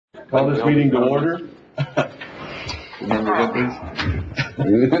Call this meeting to order. Remember that, please?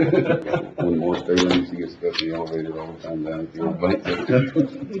 One more stay when you get stuck in the elevator all the time down at the old bank.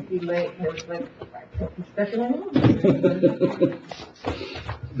 You'd be late, there's like special.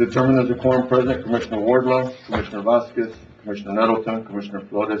 Determined as a quorum present, Commissioner Wardlaw, Commissioner Vasquez, Commissioner Nettleton, Commissioner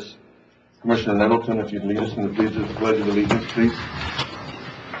Flores. Commissioner Nettleton, if you'd lead us in the pledge of allegiance, please.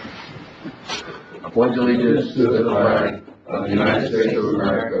 I pledge allegiance to the flag of the United States of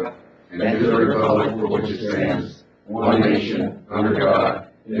America and to the republic for which it stands, one nation, under God,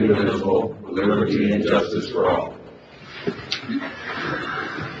 indivisible, with liberty and justice for all.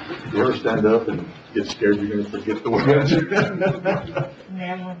 You ever stand up and get scared you're going to forget the words?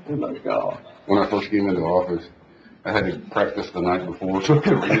 Never. Like, oh. When I first came into office, I had to practice the night before, so I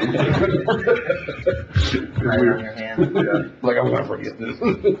could read it. Right on your hand. Yeah. Like I'm gonna forget this.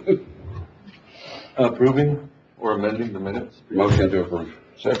 Approving or amending the minutes? Motion to approve.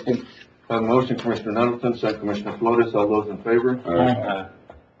 Second. Motion, Commissioner Nettleton, second Commissioner Flores. All those in favor? Aye.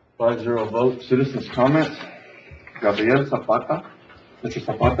 5-0 vote. Citizens' comments. Gabriel Zapata. Mr.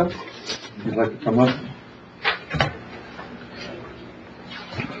 Zapata, if you'd like to come up.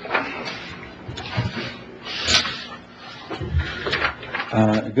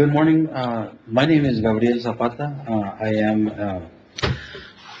 Good morning. My name is Gabriel Zapata. I am a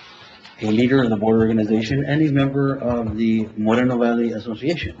leader of the board organization and a member of the Moreno Valley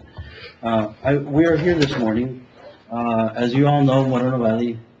Association. We are here this morning. As you all know, Moreno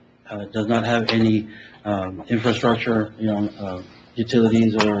Valley does not have any infrastructure,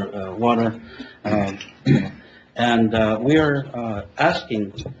 utilities or water. And we are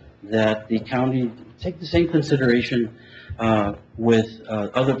asking that the county take the same consideration with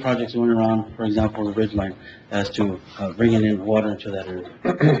other projects going around, for example, the Ridge Line, as to bringing in water into that area.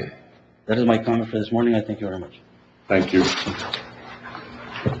 That is my comment for this morning. I thank you very much. Thank you.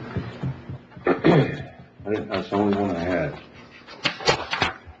 That's the only one I had.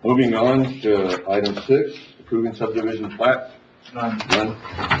 Moving on to item 6, approving subdivision plat. None.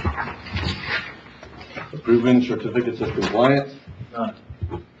 Approving certificates of compliance. None.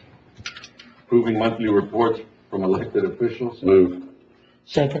 Approving monthly reports from elected officials. Move.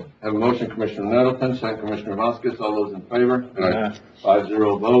 Second. Have a motion, Commissioner Nettleton, second Commissioner Vasquez. All those in favor? Aye.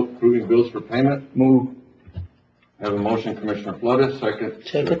 5-0 vote. Approving bills for payment. Move. Have a motion, Commissioner Flores, second.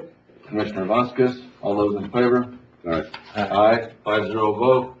 Second. Commissioner Vasquez. All those in favor? Aye. Aye. 5-0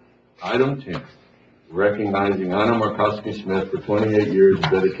 vote. Item 10, recognizing Anna Markowski Smith for 28 years of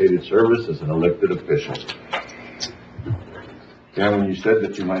dedicated service as an elected official. Yeah, when you said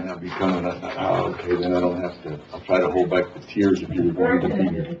that you might not be coming, I thought, oh, okay, then I don't have to, I'll try to hold back the tears if you were going to be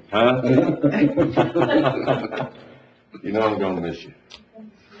here. Huh? You know I'm going to miss you.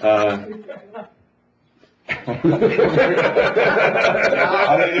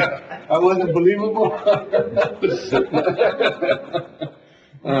 I wasn't believable.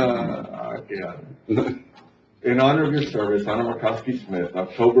 Yeah. In honor of your service, Anna Markowski Smith,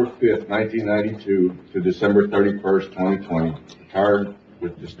 October 5th, 1992 to December 31st, 2020, retired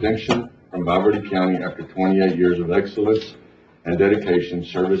with distinction from Verde County after 28 years of excellence and dedication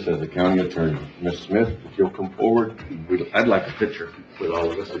service as a county attorney. Ms. Smith, if you'll come forward, I'd like a picture with all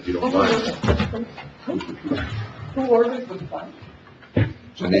of us, if you don't mind. Who orders the fun?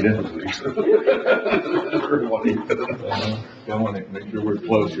 Anita? I want to make sure we're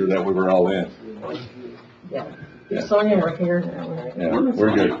close here, that we were all in. Yeah. Sonia were here now. Yeah,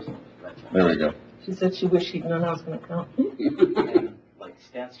 we're good. There we go. She said she wished she'd known I was gonna come. Like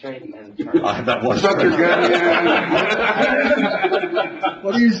stand straight and turn. That was Suck your gun, yeah.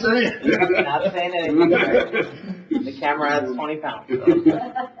 What are you saying? Not saying anything. The camera has 20 pounds.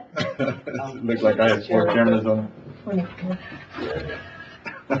 Looks like I had 4 cameras on.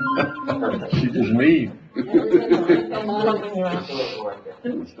 She's just mean.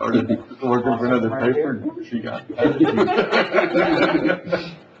 Started working for another paper and she got.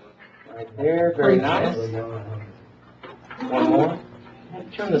 Right there, very nice. One more.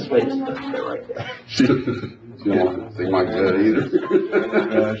 Turn this way, just put it right there. She don't want to see my gut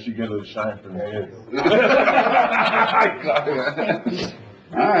either. She got a little shine from the head.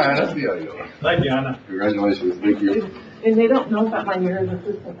 Alright, that's the idea. Thank you, Anna. Congratulations, thank you. And they don't know about my year as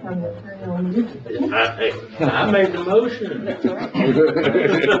assistant county attorney on YouTube. I made the motion.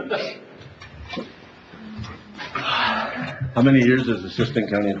 How many years as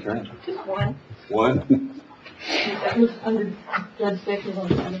assistant county attorney? Just one. One? That was under Judge Baker's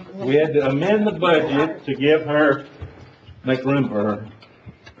on. We had to amend the budget to give her, make room for her.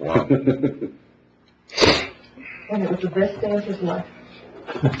 Wow. And it was the best day of his life.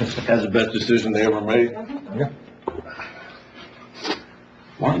 That's the best decision they ever made.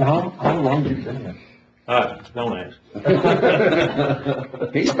 Martin, how long have you been here? Don't ask.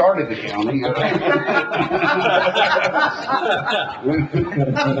 He started the county.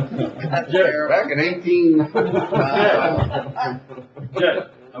 Back in 18. Judge,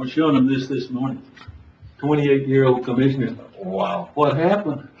 I was showing him this morning. 28-year-old commissioner. Wow. What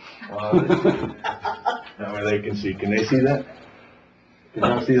happened? Wow. Now where they can see, can they see that? Can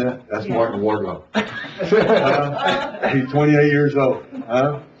y'all see that? That's Martin Wardlow. He's 28 years old,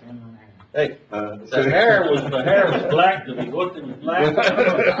 huh? Hey, the hair was black to me. Looked at me black.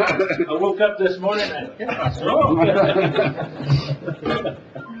 I woke up this morning and what's wrong?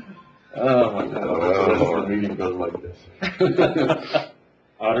 Oh, my God. The meeting goes like this.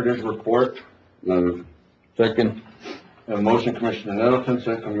 Auditor's report. Move. Second. A motion, Commissioner Nettleton,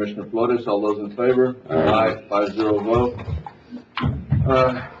 second Commissioner Flores. All those in favor? Aye. 5-0 vote.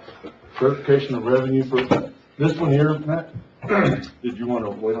 Verification of revenue for this one here, Matt? Did you want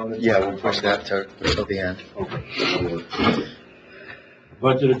to wait on this? Yeah, we'll push that till the end. Okay.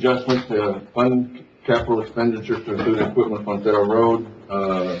 Budget adjustments, fund capital expenditures to include equipment on Federal Road.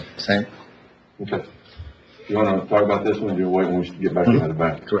 Same? Okay. You want to talk about this one, or do you wait when we get back into the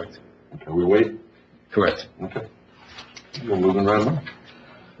back? Correct. Okay, we wait? Correct. Okay. We're moving right along.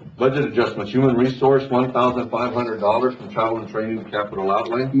 Budget adjustments, human resource, $1,500 from travel and training capital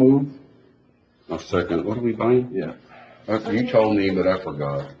outlay. Move. A second. What are we buying? Yeah. You told me, but I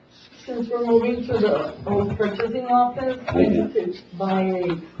forgot. Since we're moving to the old purchasing office, we need to buy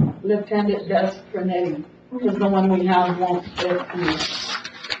a left-handed desk for Nettie, because the one we have won't fit.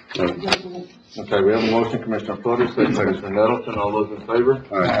 Okay, we have a motion, Commissioner Flores, second Commissioner Nettleton, all those in favor?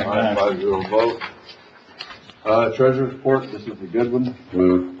 Aye. 5-0 vote. Treasurer's report, this is a good one.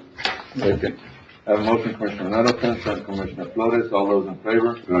 Move. Second. Have a motion, Commissioner Nettleton, second Commissioner Flores, all those in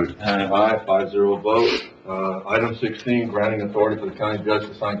favor? Aye, 5-0 vote. Item 16, granting authority for the county judge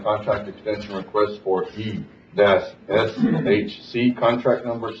to sign contract extension request for E-SHC, contract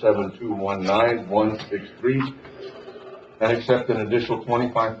number 7219163, and accept an additional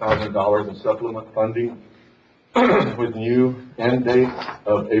 $25,000 in supplement funding with new end date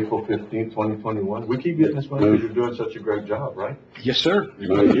of April 15, 2021. We keep getting this money because you're doing such a great job, right? Yes, sir. You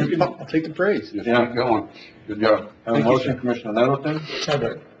can I'll take the praise. Just keep going. Good job. have a motion, Commissioner Nettleton,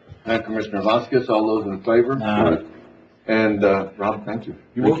 and Commissioner Vasquez, all those in favor? And, Rob, thank you.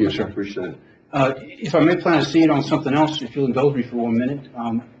 You're welcome, Thank you, sir. appreciate it. If I may plant a seed on something else, if you'll indulge me for 1 minute.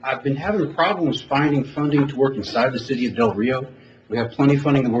 I've been having problems finding funding to work inside the city of Del Rio. We have plenty of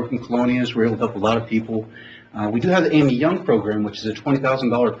funding to work in colonias. We're able to help a lot of people. We do have the Amy Young program, which is a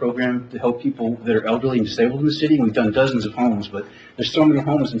 $20,000 program to help people that are elderly and disabled in the city. We've done dozens of homes, but there's so many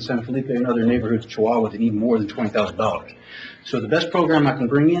homes in San Felipe and other neighborhoods of Chihuahua that need more than $20,000. So the best program I can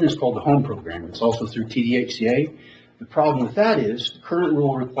bring in is called the Home Program. It's also through TDHCA. The problem with that is the current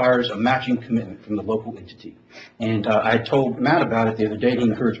rule requires a matching commitment from the local entity. And I told Matt about it the other day. He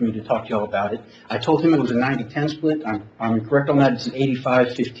encouraged me to talk to y'all about it. I told him it was a 90-10 split. I'm correct on that. It's an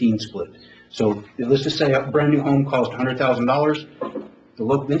 85-15 split. So let's just say a brand new home cost $100,000. The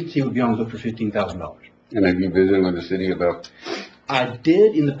local entity would be on the hook for $15,000. And have you visited with the city about? I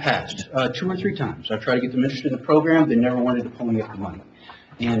did in the past, 2 or 3 times. I tried to get them interested in the program. They never wanted to pony up the money.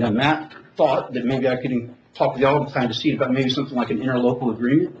 And Matt thought that maybe I could talk with y'all and plan to see about maybe something like an interlocal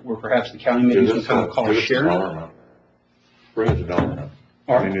agreement where perhaps the county may do some kind of cost sharing. Bring us a dollar amount.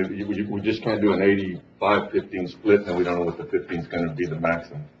 I mean, we just can't do an 85-15 split, and we don't know what the 15 is going to be the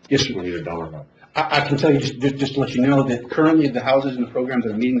maximum. Yes, sir. We need a dollar amount. I can tell you, just to let you know, that currently the houses in the program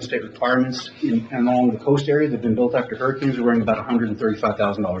that are meeting the state requirements along the coast area that have been built after hurricanes are running about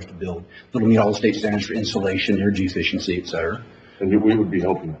 $135,000 to build. It'll meet all the state standards for insulation, energy efficiency, et cetera. And we would be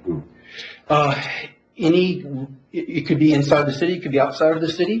helping who? It could be inside the city, it could be outside of the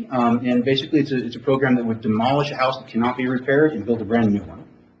city, and basically it's a program that would demolish a house that cannot be repaired and build a brand new one.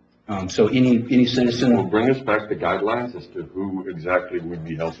 So any citizen Will bring us back the guidelines as to who exactly we'd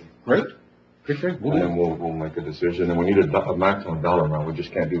be helping. Great. We'll And do then we'll make a decision, and we need a maximum dollar amount. We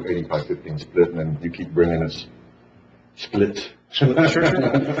just can't do 85-15 split, and then you keep bringing us splits. Sure.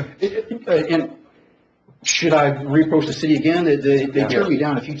 And should I reapproach the city again? They turned me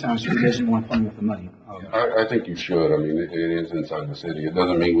down a few times because they didn't want to fund me with the money. I think you should. I mean, it is inside the city. It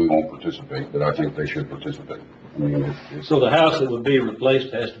doesn't mean we won't participate, but I think they should participate. I mean, So the house that would be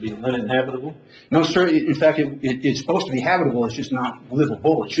replaced has to be uninhabitable? No, sir. In fact, it's supposed to be habitable. It's just not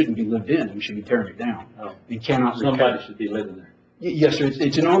livable. It shouldn't be lived in. We should be tearing it down. Oh. It cannot repair. Somebody should be living there. Yes, sir.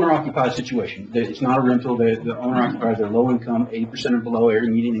 It's an owner-occupied situation. It's not a rental. The owner-occupied, they're low income, 80% or below area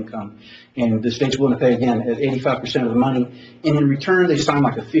median income. And the state's willing to pay, again, at 85% of the money. And in return, they sign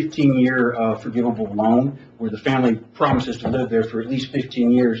like a 15-year forgivable loan where the family promises to live there for at least 15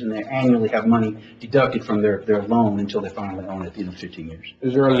 years, and they annually have money deducted from their loan until they finally own it at the end of 15 years.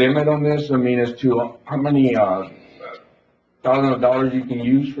 Is there a limit on this? I mean, as to how many, thousands of dollars you can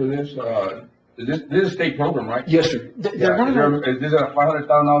use for this? This is a state program, right? Yes, sir. They're Yeah, running is this a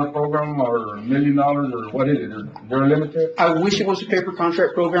 $500,000 program or $1 million or what is it? Is there a limit to it? I wish it was a paper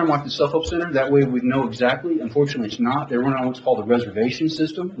contract program like the Self-Help Center. That way we'd know exactly. Unfortunately, it's not. They run on what's called a reservation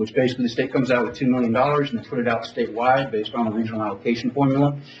system, which basically the state comes out with $2 million and they put it out statewide based on the regional allocation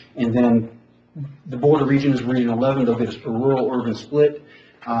formula. And then the Board of Regions, Region 11, they'll get us a rural-urban split.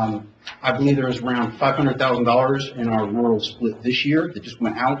 I believe there was around $500,000 in our rural split this year that just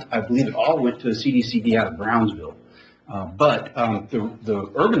went out. I believe it all went to the CDCD out of Brownsville. But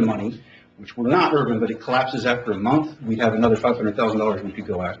the urban money, which we're not urban, but it collapses after a month, we'd have another $500,000 we could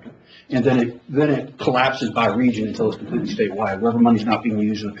go after. And then it collapses by region until it's completely statewide. Wherever money's not being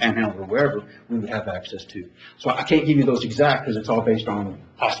used in the Panhandle or wherever, we would have access to. So I can't give you those exact because it's all based on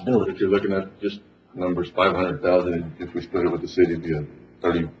possibility. If you're looking at just numbers, 500,000, if we split it with the city, it'd be a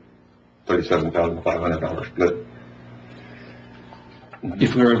 $37,500 split.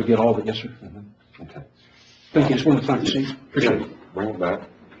 If we were able to get all of it, yes, sir. Okay. Thank you. Just wanted to thank you, Steve. Appreciate it. Bring it back.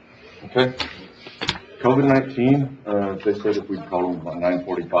 Okay. COVID-19, they said if we'd call them about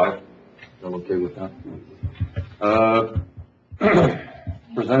 9:45. I'm okay with that.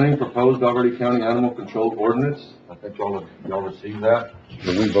 Presenting proposed Verde County Animal Control Ordinance. I think y'all received that.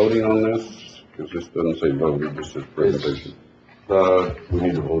 Are we voting on this? Because this doesn't say vote, it just says presentation. We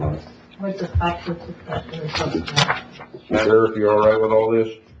need to vote on it. With the fact that it's Sheriff, you all right with all this?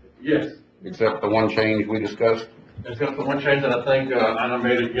 Yes, Except the one change we discussed? except the one change that I think Anna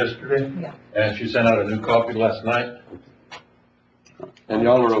made it yesterday. Yeah. And she sent out a new copy last night. And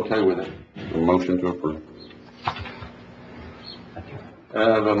y'all are okay with it? A motion to approve. I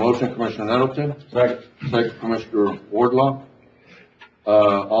have a motion, Commissioner Nettleton. Second. Second, Commissioner Wardlaw.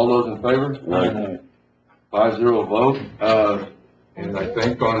 All those in favor? Aye. 5-0 vote. And I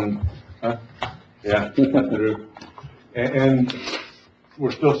think on, yeah. And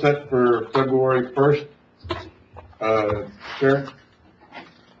we're still set for February 1st. Sheriff?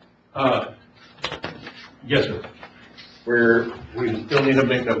 Yes, sir. We still need to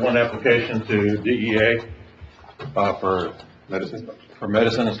make that one application to DEA, for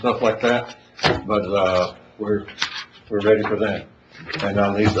medicine and stuff like that, but, we're ready for that. And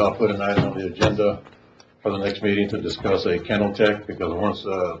I'll put an item on the agenda for the next meeting to discuss a kennel tech, because once,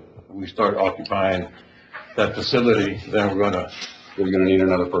 we start occupying that facility, then we're gonna need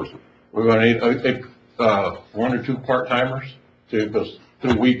another person. need, one or two part-timers because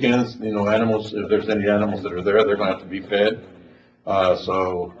through weekends, animals, if there's any animals that are there, they're gonna have to be fed.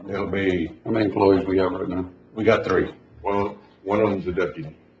 So it'll be, How many employees we have right now? we got 3. Well, one of them's a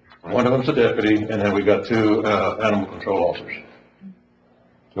deputy. One of them's a deputy, and then we got 2, animal control officers.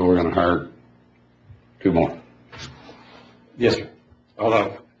 So we're gonna hire 2 more? Yes, sir.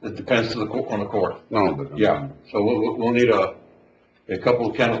 It depends on the court. No, but. Yeah, so we'll need a couple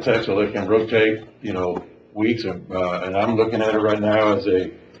of kennel techs so they can rotate, weeks, and I'm looking at it right now as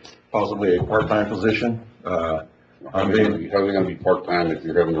possibly a part-time position. How's it gonna be part-time if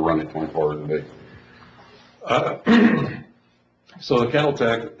you're having to run it 24 hours a day? So the kennel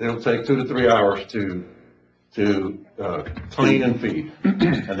tech, it'll take 2 to 3 hours to clean and feed,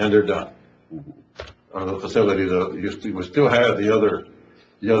 and then they're done. The facility, we still have the other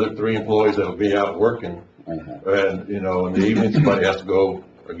 3 employees that'll be out working, and, in the evening, somebody has to go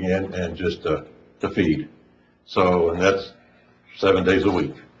again and just, to feed. So, and that's 7 days a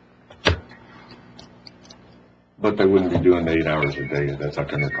week. But they wouldn't be doing 8 hours a day. That's not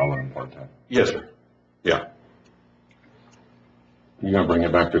gonna call them part-time. Yes, sir. Yeah. You gonna bring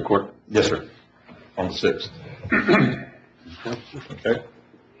it back to court? Yes, sir. On the 6th. Okay.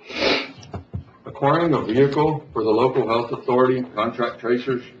 Acquiring a vehicle for the local health authority, contract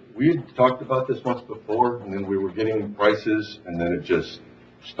tracers. We had talked about this once before, and then we were getting prices, and then it just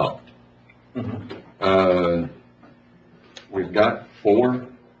stopped. We've got 4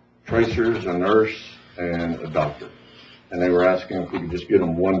 tracers, a nurse, and a doctor. And they were asking if we could just get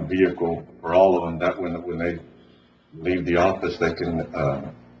them one vehicle for all of them. That when they leave the office, they can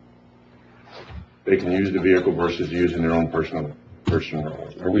use the vehicle versus using their own personal.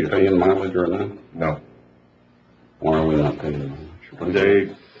 Are we paying mileage or not? No. Why are we not paying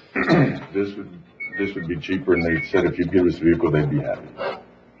mileage? This would be cheaper, and they said if you'd give us a vehicle, they'd be happy.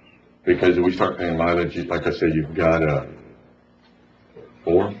 Because if we start paying mileage, like I said, you've got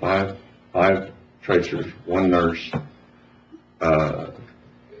five tracers, one nurse, and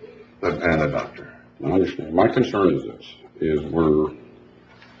a doctor. I understand. My concern is this, is we're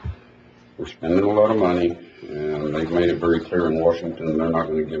spending a lot of money, and they've made it very clear in Washington, they're not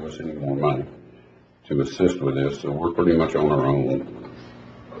gonna give us any more money to assist with this, so we're pretty much on our own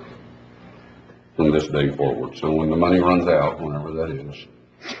from this day forward. So when the money runs out, whenever that is,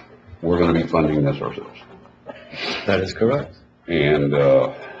 we're gonna be funding this ourselves. That is correct. And,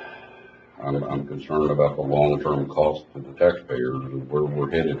 I'm concerned about the long-term cost to the taxpayers and where we're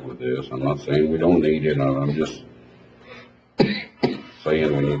headed with this. I'm not saying we don't need it, I'm just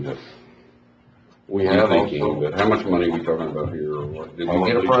saying we need to. We have Thinking, also, but how much money are we talking about here, or what? Did we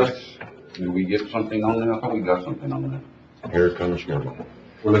get a price? Did we get something on that? I thought we got something on that. here it comes from.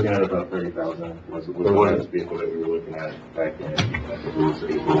 We're looking at about 30,000 was the last vehicle that we were looking at back in, I think it was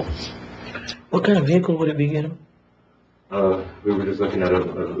April. What kind of vehicle would it be, Adam? We were just looking at a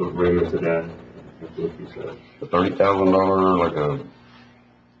regular sedan. That's what you said. A $30,000, like a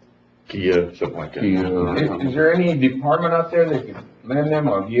Kia, something like that. Kia. Is there any department out there that could lend them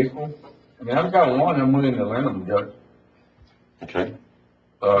a vehicle? I mean, I've got one, I'm willing to lend them, Judge. Okay,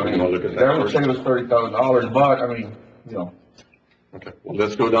 I You wanna look at that that would first? save us $30,000, but, I mean, you know, okay. Well,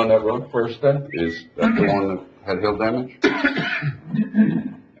 let's go down that road first then. Is that the one that had hail damage?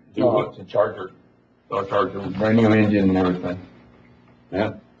 it's a Charger. Our Charger, brand new engine and everything.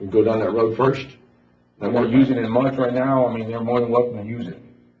 Yeah, we go down that road first. They're not using it much right now, I mean, they're more than welcome to use it.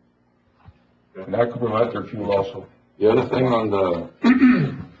 And that could provide their fuel also. The other thing on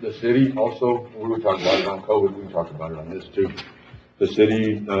the city also, we were talking about it on COVID, we talked about it on this too. The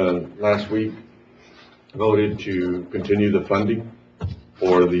city, last week voted to continue the funding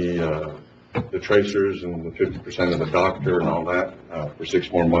for the tracers and the 50% of the doctor and all that, for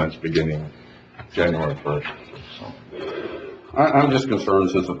 6 more months beginning January 1st. I'm just concerned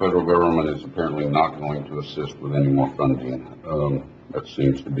since the federal government is apparently not going to assist with any more funding. That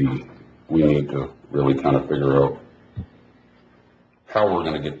seems to be, we need to really kind of figure out how we're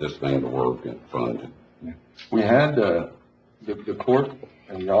gonna get this thing to work and fund it. We had, the court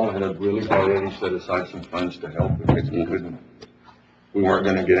and y'all had really already set aside some funds to help because we weren't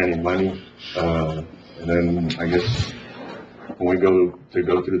gonna get any money. And then I guess when we go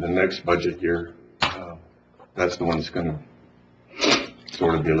through the next budget year, that's the one that's gonna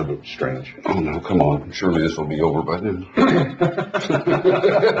sort of be a little bit strange. Oh no, come on, surely this will be over by then.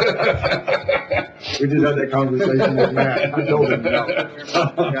 We just had that conversation with Matt. I told him no.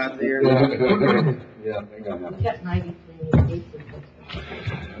 Got there. Yeah, I got that. We kept 93.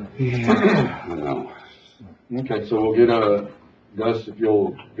 I know. Okay, so we'll get Gus, if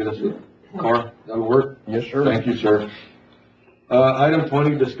you'll get us a car, that'll work? Yes, sir. Thank you, sir. Item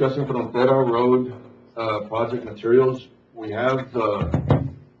 20, discussing Frontera Road, project materials. We have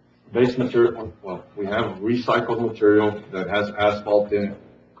base material, well, we have recycled material that has asphalt in it.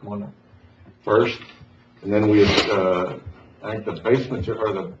 Come on up. First, and then we, I think the base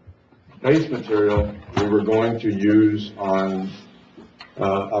material we were going to use on,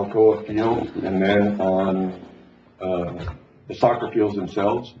 Alcoa Field and then on, the soccer fields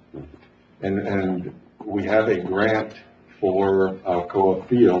themselves. And we have a grant for Alcoa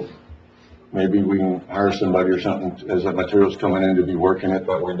Field. Maybe we can hire somebody or something as the material's coming in to be working it,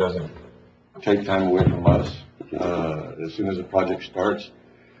 that way it doesn't take time away from us, as soon as the project starts.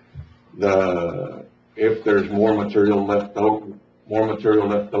 If there's more material left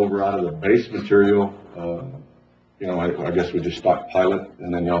over out of the base material, you know, I guess we just stockpile it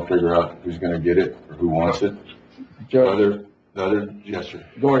and then y'all figure out who's gonna get it or who wants it. Judge, The other, yes, sir.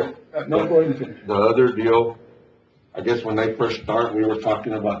 go ahead. No, go ahead and finish. The other deal, I guess when they first start, we were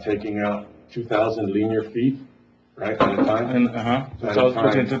talking about taking out 2,000 linear feet, right, at a time? And, At a 2000, time.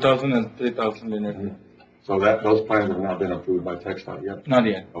 between 2,000 and 3,000 linear. So those plans have not been approved by TxDOT yet? Not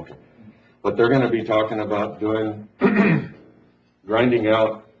yet. Okay. But they're gonna be talking about doing, grinding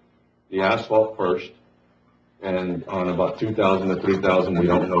out the asphalt first, and on about 2,000 to 3,000, we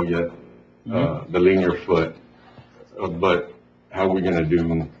don't know yet, the linear foot. But how are we gonna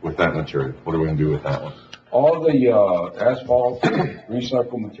do with that material? What are we gonna do with that one? All the, asphalt,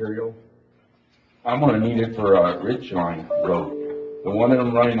 recycled material, I'm gonna need it for, Rich Line Road. The one that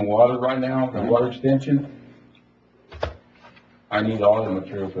I'm running the water right now, the water extension, I need all the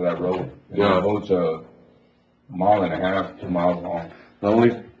material for that road. Yeah. The road's a mile and a half, 2 miles long. The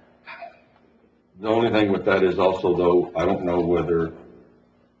only thing with that is also though, I don't know whether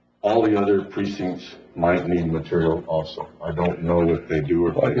all the other precincts might need material also. I don't know if they do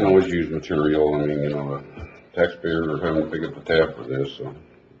or if I they can don't. always use material, I mean, you know, the taxpayers are having to pick up the tab for this, so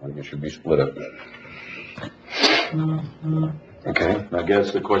I think it should be split up. Okay, I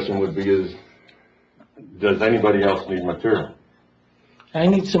guess the question would be is, does anybody else need material? I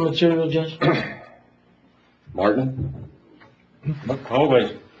need some material, Judge. Martin?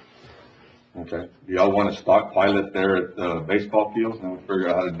 Always. Okay, do y'all want to stockpile it there at the baseball fields and we'll figure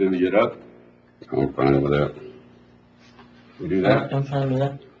out how to divvy it up? I'm fine with that. We do that? I'm fine with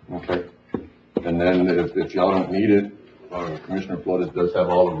that. Okay. And then if y'all don't need it, Commissioner Flores does have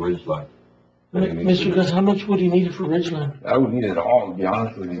all the ridge line. Mr. Gus, how much would you need it for Ridgeline? I would need it all, to be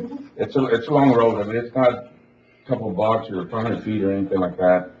honest with you. It's a long road, I mean, it's not a couple of blocks or 100 feet or anything like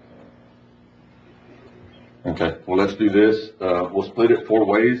that. Okay, well, let's do this. We'll split it 4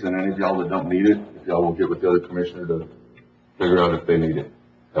 ways, and any of y'all that don't need it, if y'all will get with the other commissioner to figure out if they need it.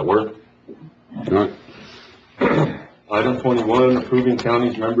 That work? All right. Item 21, approving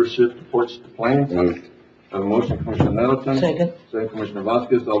county's membership to Ports to Plains. Motion. Have a motion, Commissioner Nettleton. Second. Second, Commissioner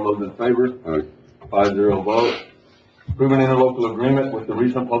Vasquez. All those in favor? All right. 5-0 vote. Approving interlocal agreement with the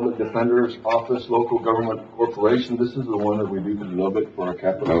Regional Public Defender's Office Local Government Corporation. This is the one that we do for Lubbock for our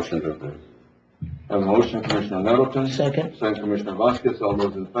capital. Motion to approve. Have a motion, Commissioner Nettleton. Second. Second, Commissioner Vasquez. All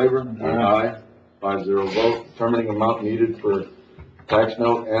those in favor? Aye. 5-0 vote. Determining amount needed for tax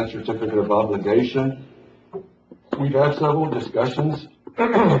note and certificate of obligation. We've had several discussions.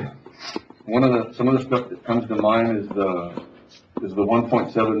 Some of the stuff that comes to mind is the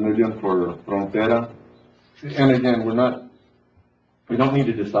 1.7 million for Frontera. And again, we don't need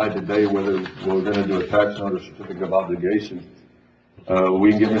to decide today whether we're gonna do a tax note or certificate of obligation.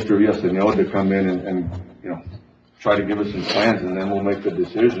 We can get Mr. Villaseñor to come in and, try to give us some plans, and then we'll make the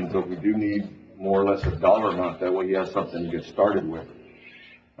decision, but we do need more or less a dollar amount, that way he has something to get started with.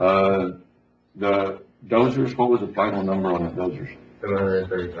 The dozers, what was the final number on the dozers?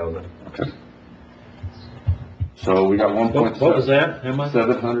 730,000. Okay. So we got 1.7. What was that? How much?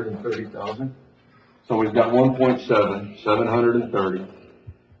 730,000. So we've got 1.7, 730.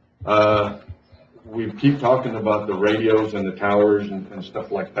 We keep talking about the radios and the towers and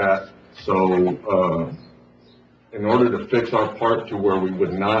stuff like that. So, in order to fix our part to where we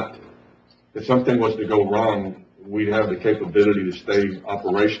would not, if something was to go wrong, we'd have the capability to stay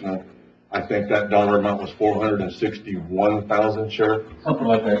operational. I think that dollar amount was 461,000, Sheriff. Something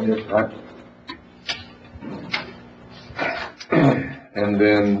like that, yes. Right. And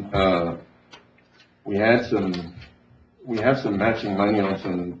then, we have some matching money on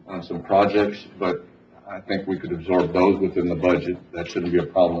some projects, but I think we could absorb those within the budget. That shouldn't be a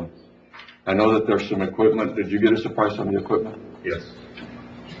problem. I know that there's some equipment. Did you get us a price on the equipment? Yes.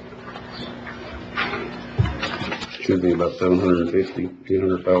 Should be about 750,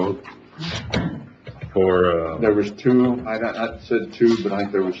 800,000. For, There was 2, I said 2, but I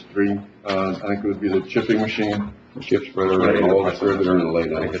think there was 3. I think it would be the chipping machine. The chip spreader, and all the further in the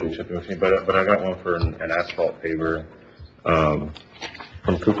late I didn't get the night. chipping machine, but I got one for an asphalt paver,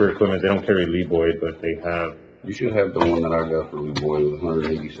 from Cooper Equipment. They don't carry Lee Boyd, but they have, You should have the one that I got for Lee Boy with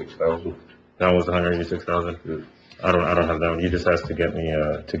 186,000. that was 186,000. I don't have that one. He just has to get me,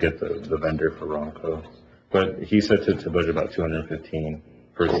 to get the vendor for Ronco. But he said to budget about 215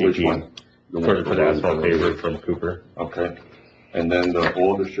 for Which CP. one? For the asphalt paver from Cooper. Okay. And then the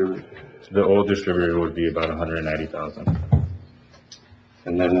oil distributor. The old distributor would be about 190,000.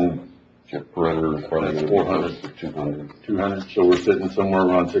 And then Chip spreader is probably That's 400 400. to 200. 200, so we're sitting somewhere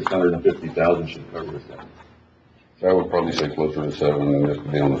around 650,000 should cover us then. I would probably say closer to 7 and just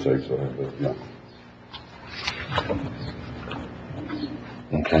to be on the safe side, but yeah.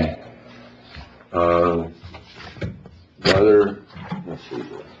 Okay. The other, let's see.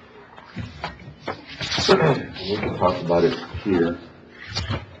 We can talk about it here.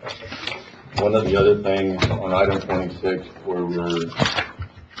 One of the other things on item 26 where we're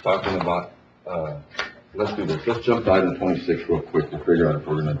talking about, let's do this. Let's jump to item 26 real quick to figure out if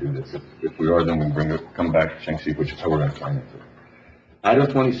we're gonna do this. If we are, then we can come back to see which is how we're gonna finance it. Item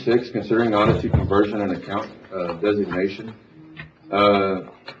 26, considering Odyssey conversion and account, designation.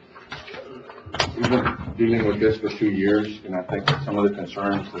 We've been dealing with this for 2 years, and I think some of the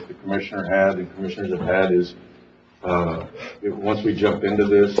concerns that the commissioner had and commissioners have had is, once we jump into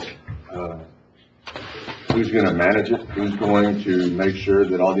this, who's gonna manage it? Who's going to make sure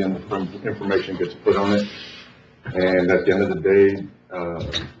that all the information gets put on it? And at the end of the day,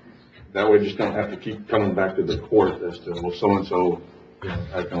 that way just don't have to keep coming back to the court as to, well, so-and-so,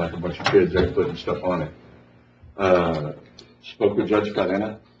 acting like a bunch of kids, they're putting stuff on it. Spoke with Judge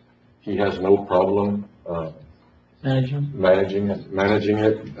Cadena. He has no problem, managing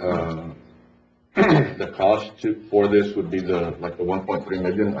it. The cost for this would be the 1.3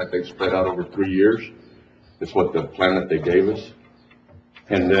 million, I think, spread out over 3 years. It's what the plan that they gave us.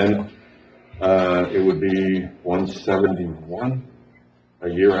 And then It would be 171 a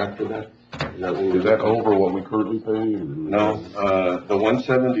year after that. Is that over what we currently pay? Or- No, the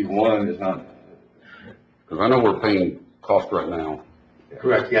 171 is not, Cause I know we're paying cost right now.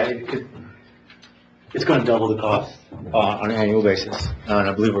 Correct, yeah, it's gonna double the cost, on an annual basis, and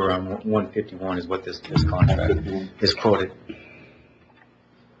I believe around 151 is what this contract is quoted.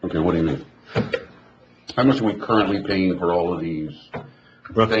 Okay, what do you mean? How much are we currently paying for all of these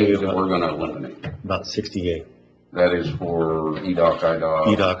Roughly things that we're gonna eliminate? about 68. That is for EDOC,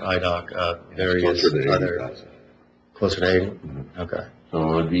 IDOC. EDOC, IDOC, various closer to other, 80,000. closer to 80? Okay.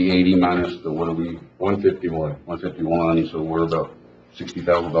 So it'd be 80 minus the, what are we, 151, 151, so we're about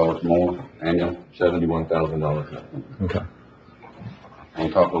 $60,000 more annual, $71,000. Okay.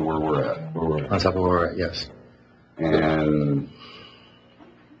 on top of where we're at. On top of where we're at, yes. And,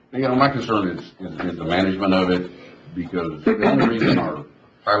 you know, my concern is the management of it, because the only reason our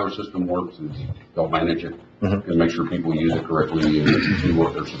Tyler system works is they'll manage it and make sure people use it correctly and do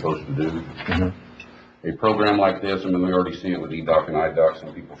what they're supposed to do. A program like this, I mean, we already see it with EDOC and IDOC,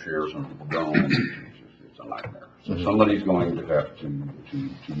 some people share, some people don't, it's a nightmare. So somebody's going to have to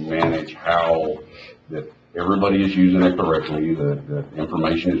manage how that everybody is using it correctly, that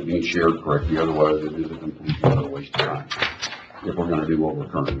information is being shared correctly, otherwise it is a complete utter waste of time if we're gonna do what we're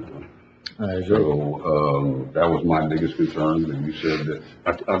currently doing. I agree. So, that was my biggest concern, that you said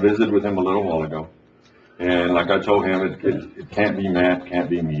that, I visited with him a little while ago, and like I told him, it can't be Matt, can't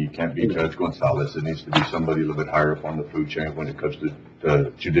be me, can't be Judge Gonzalez. It needs to be somebody a little bit higher up on the food chain when it comes to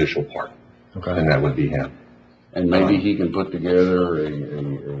the judicial part, Okay. and that would be him. and maybe he can put together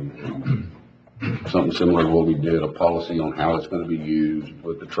something similar to what we did, a policy on how it's gonna be used,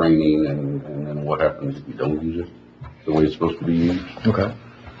 with the training, and then what happens if you don't use it the way it's supposed to be used, Okay.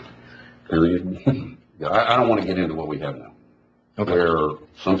 period. Yeah, I don't wanna get into what we have now. Okay. Where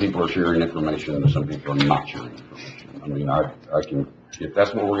some people are sharing information and some people are not sharing information. I mean, I can, if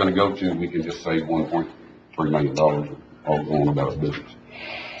that's what we're gonna go to, we can just save $1.3 million all going about business.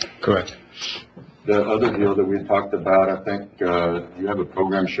 Correct. The other deal that we talked about, I think, you have a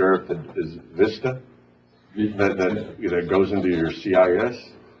program, Sheriff, that is Vista, that goes into your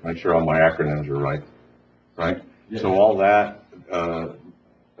CIS. Make sure all my acronyms are right? So all that,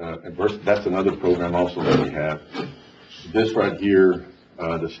 that's another program also that we have. This right here,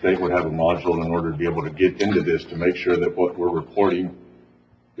 the state would have a module in order to be able to get into this, to make sure that what we're reporting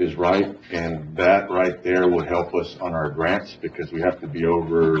is right, and that right there would help us on our grants, because we have to be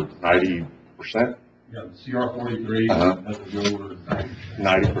over 90%. Yeah, the CR 43, has to go over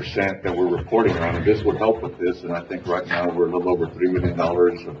 90% that we're reporting on, and this would help with this, and I think right now we're a little over $3 million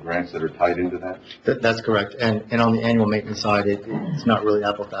of grants that are tied into that. That's correct. And on the annual maintenance side, it's not really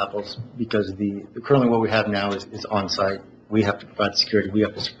apples to apples, because currently what we have now is on-site. We have to provide security. We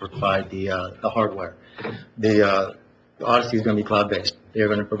have to provide the hardware. The Odyssey is going to be cloud-based. They're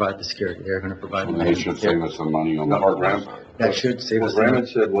going to provide the security. They're going to provide the And they should save us some money on the hardware side. That should save us. What Raymond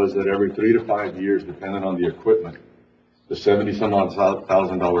said was that every 3 to 5 years, depending on the equipment, the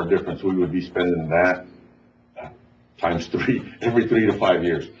 $70,000 difference, we would be spending that times 3 every 3 to 5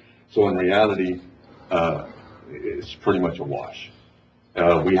 years. So in reality, it's pretty much a wash.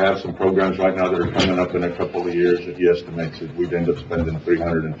 We have some programs right now that are coming up in a couple of years that he estimates that we'd end up spending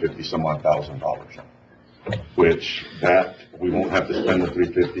 $350,000, which that we won't have to spend the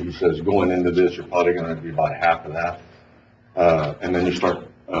 $350. He says going into this, you're probably going to be about half of that, and then you start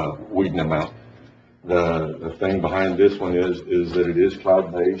weeding them out. The thing behind this one is that it is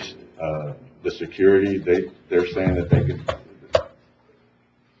cloud-based. The security, they're saying that they could,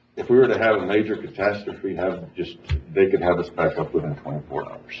 if we were to have a major catastrophe, they could have us back up within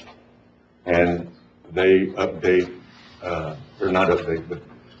 24 hours. And they update, or not update, but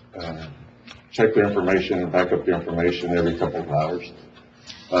check their information and back up their information every couple of hours.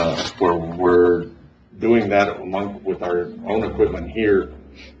 We're doing that with our own equipment here,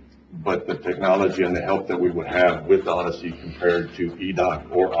 but the technology and the help that we would have with Odyssey compared to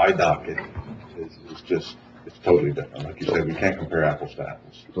EDOC or IDOC, it's totally different. Like you said, we can't compare apples to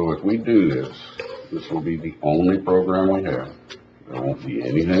apples. So if we do this will be the only program we have. There won't be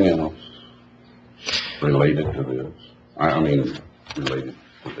anything else related to this. I mean, related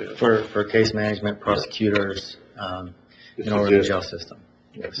to this. For case management, prosecutors, This in is order it. the jail system.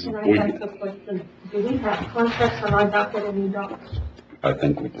 Yes. Can I ask a question? Do we have contracts on our docket and EDOC? I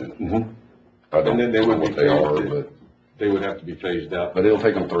think we do. Mm-hmm. I don't And then they know would what they are, but They would have to be phased out. it'll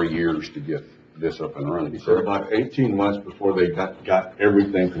take them 3 years to get this up and running. So about 18 months before they got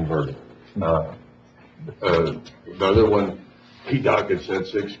everything converted. The other one, EDOC had said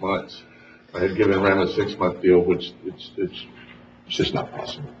 6 months. I had given Ram a 6-month deal, which it's just not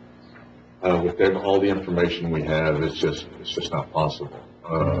possible. all the information we have, it's just not possible.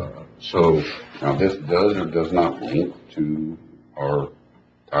 So, Now, this does or does not link to our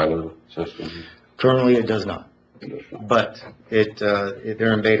Tyler system? Currently, it does not, It does not. but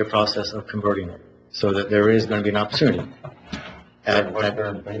they're in beta process of converting it, so that there is going to be an opportunity. what's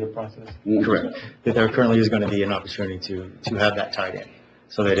their beta process? Correct. That there currently is going to be an opportunity to have that tied in,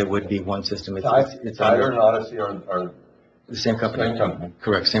 so that it would be one system. It's Tyler and Odyssey are the same company. same company.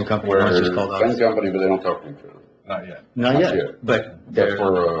 Correct, same company. Where- One's just called Same Odyssey. company, but they don't talk to each other. Not yet. Not Not yet, yet. but That's they're,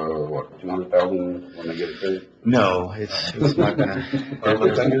 for, what, 200,000 when they get it fixed? no, it's not gonna.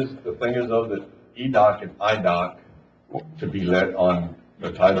 The thing is though, that EDOC and IDOC, to be let on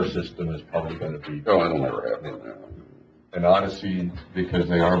the Tyler system is probably gonna be, Oh, it'll never happen. and Odyssey, because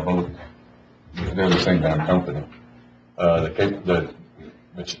they are both, they're the same damn company. The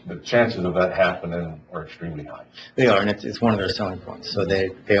chances of that happening are extremely high. They are, and it's one of their selling points, so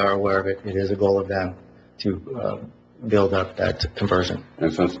they are aware of it. It is a goal of them to build up that conversion.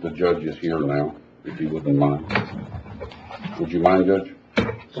 And since the judge is here now, if you wouldn't mind, would you mind, Judge?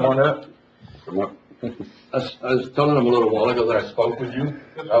 Come on up. Come up. I was telling them a little while ago that I spoke with you.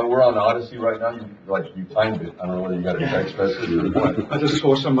 We're on Odyssey right now. You timed it. I don't know whether you got a text message or what. I just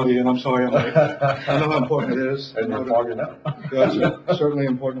saw somebody, and I'm sorry, I'm late. I know how important it is. And you're fogging up. It's certainly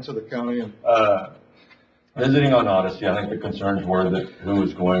important to the county, and Visiting on Odyssey, I think the concerns were that who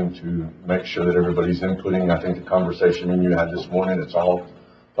is going to make sure that everybody's inputting. I think the conversation you had this morning, it's all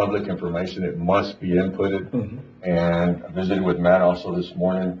public information. It must be inputted. And I visited with Matt also this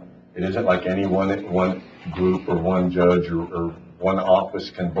morning. It isn't like any one group or one judge or one office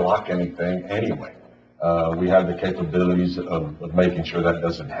can block anything anyway. We have the capabilities of making sure that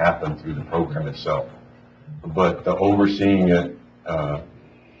doesn't happen through the program itself. But the overseeing it,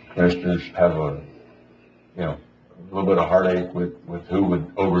 commissioners have a little bit of heartache with who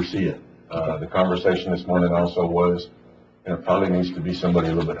would oversee it. The conversation this morning also was, it probably needs to be somebody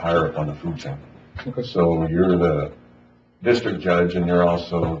a little bit higher up on the food chain. So you're the district judge, and you're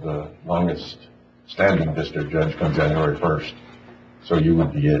also the longest standing district judge come January 1st. So you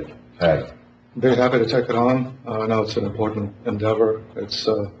would be it. Hey. very happy to take it on. I know it's an important endeavor. It's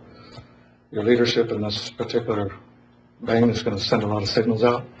your leadership in this particular vein is going to send a lot of signals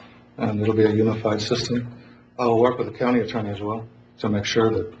out, and it'll be a unified system. I'll work with the county attorney as well to make sure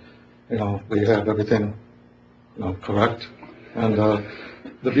that, we have everything, correct. And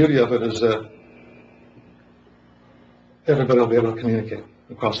the beauty of it is that everybody will be able to communicate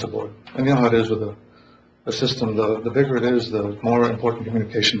across the board. And you know how it is with a system, the bigger it is, the more important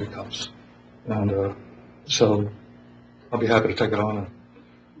communication becomes. And so I'll be happy to take it on. And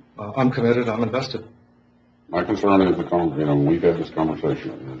I'm committed, I'm invested. My concern is we've had this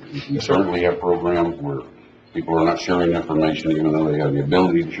conversation. You certainly have programs where people are not sharing information, even though they have the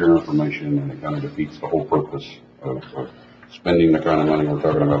ability to share information, and it kind of defeats the whole purpose of spending the kind of money we're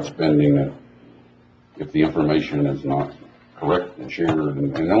talking about spending if the information is not correct and shared.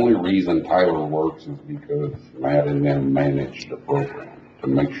 And the only reason Tyler works is because Matt and them manage the program to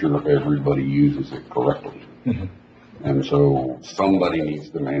make sure everybody uses it correctly. And so somebody needs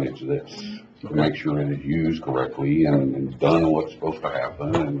to manage this to make sure it is used correctly and done what's supposed to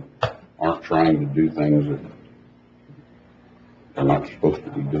happen, and aren't trying to do things that they're not supposed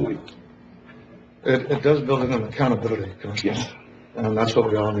to be doing. It does build in an accountability, Commissioner. Yes. And that's what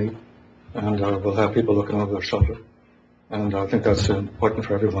we all need. And we'll have people looking over their shoulder. And I think that's important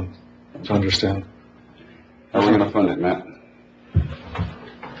for everyone to understand. How are we going to fund it, Matt?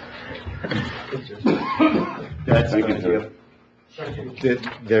 That's Thank you,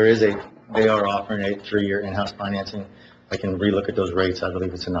 Jeff. They are offering a 3-year in-house financing. I can relook at those rates. I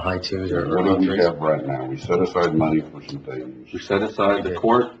believe it's in the high 2s or What low do we 3s. have right now? We set aside money for some things. We set aside the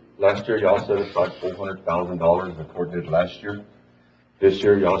court, last year y'all set aside $400,000, the court did last year. This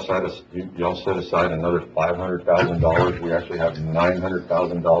year y'all set aside another $500,000. We actually have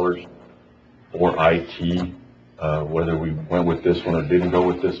 $900,000 for IT, whether we went with this one or didn't go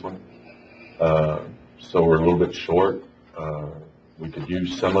with this one. So we're a little bit short. We could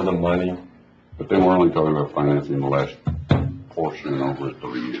use some of the money. But then we're only talking about financing the last portion over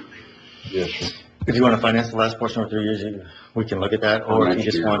 3 years. Yes. If you want to finance the last portion of 3 years, we can look at that, or if you Next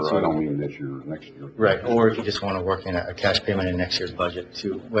just year, want I don't to. mean this year, next year. Right, or if you just want to work in a cash payment in next year's budget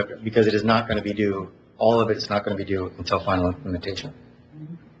too, because it is not going to be due, all of it's not going to be due until final implementation,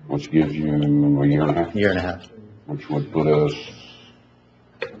 Which gives you a year and a half, year and a half. which would put us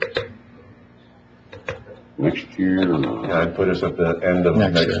next year. Yeah, I'd put us at the end of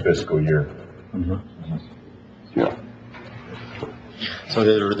Next next year. fiscal year. Yeah. So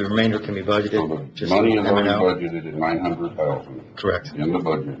the remainder can be So budgeted, the just money is already M&O. budgeted at 900,000 Correct. in the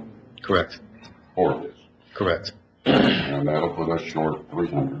budget. Correct, for this. correct. And that'll put us short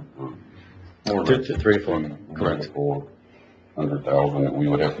 300 or more than 3 to 4, correct. 400,000 that we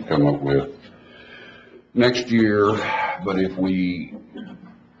would have to come up with next year. But if we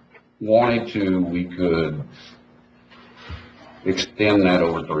wanted to, we could extend that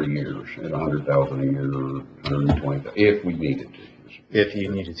over 3 years at 100,000 a year, 120,000, if we needed to. If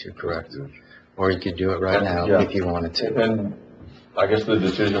you needed to, correct. Or you could do it right now Yeah. if you wanted to. And I guess the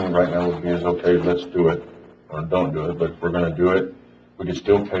decision right now would be is, okay, let's do it, or don't do it, but if we're gonna do it, we could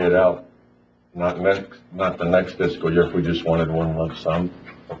still pay it out, not the next fiscal year, if we just wanted one lump sum,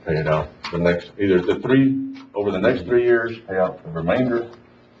 or pay it out either over the next 3 years, pay out the remainder,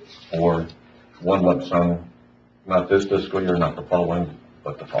 or one lump sum, not this fiscal year, not the following,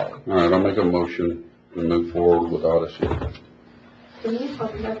 but the following. All right, I'll make a motion to move forward with Odyssey. Can we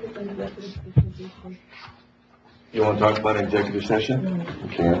talk about this in executive session, please? You wanna talk about executive session? You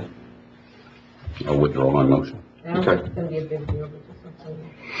can. I'll withdraw my motion. Okay. It's gonna be a big deal, but just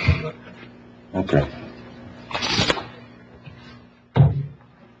something. Okay.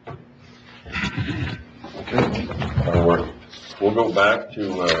 Okay, we'll go back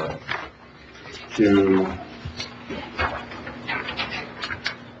to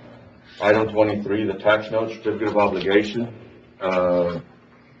item 23, the tax note certificate of obligation.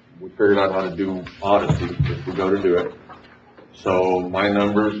 We figured out how to do Odyssey if we go to do it. So my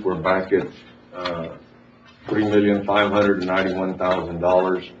numbers were back at,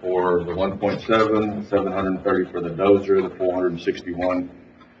 $3,591,000 for the 1.7, 730 for the dozer, the 461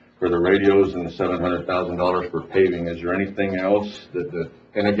 for the radios, and the $700,000 for paving. Is there anything else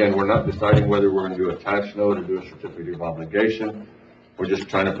and again, we're not deciding whether we're gonna do a tax note or do a certificate of obligation. We're just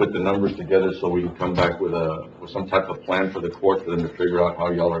trying to put the numbers together so we can come back with some type of plan for the court for them to figure out how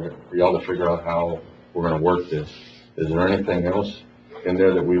for y'all to figure out how we're gonna work this. Is there anything else in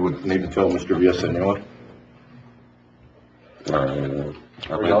there that we would need to tell Mr. Villaseñor?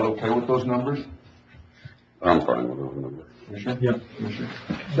 Are y'all okay with those numbers? I'm fine with those numbers. You sure? Yep.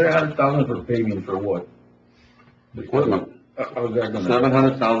 $700,000 for paving for what? Equipment. How's that gonna?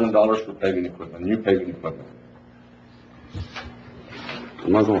 $700,000 for paving equipment, new paving equipment. I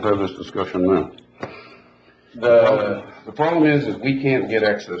might as well have this discussion now. The The problem is we can't get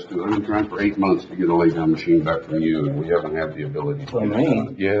access to it. I've been trying for 8 months to get a lay-down machine back from you, and we haven't had the ability to. From me?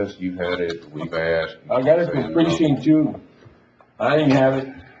 Yes, you've had it, we've asked. I got it from precinct 2. I didn't have it.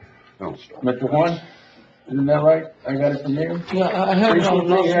 Don't start. Mr. Juan, isn't that right? I got it from you? Yeah, I have it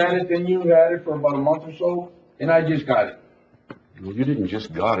Precinct on 3 had it, then you had it for about a month or so, and I just got it. Well, you didn't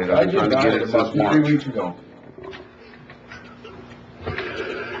just got it. I I've been just trying to got get it it about since 2, 3 March. weeks ago.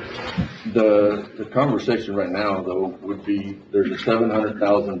 The conversation right now, though, would be, there's a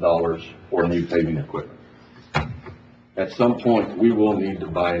 $700,000 for new paving equipment. At some point, we will need to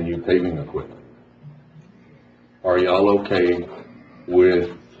buy new paving equipment. Are y'all okay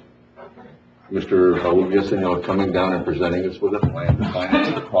with Mr. Raul Villaseñor coming down and presenting us with a plan to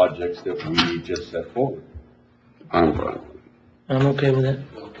finance the projects that we just set forward? I'm fine. I'm okay with it.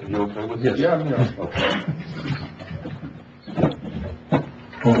 Are you okay with this? Yeah, yeah. Okay.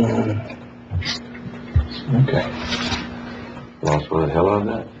 Okay. Lost for the hell out of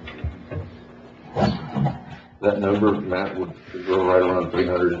that? That number, Matt, would go right around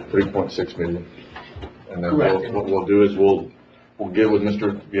 3.6 million. And then what we'll do is we'll get with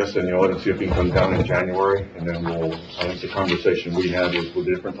Mr. Villaseñor and see if he can come down in January, and then I think the conversation we had was with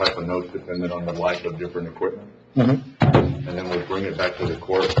different type of notes depending on the life of different equipment. And then we'll bring it back to the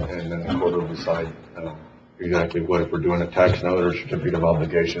court, and then the court will decide, exactly what, if we're doing a tax note or certificate of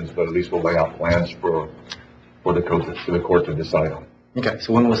obligations, but at least we'll lay out plans for the court to decide on. Okay,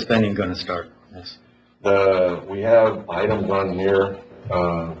 so when was spending gonna start? Yes. We have items on here,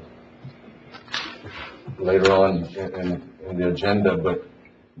 later on in the agenda, but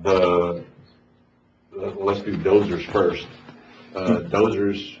let's do dozers first.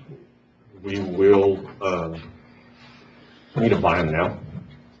 Dozers, we will, need to buy them now.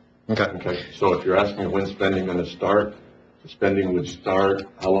 Okay, so if you're asking when spending gonna start, the spending would start,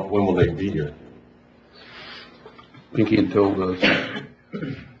 when will they be here? I think he told us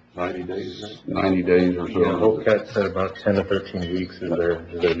 90 days, right? 90 days or so. Cat said about 10 to 13 weeks is their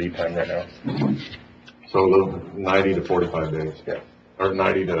lead time right now. So a little 90 to 45 days. Yeah. Or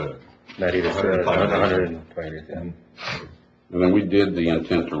 90 to 90 to 120 days, yeah. And then we did the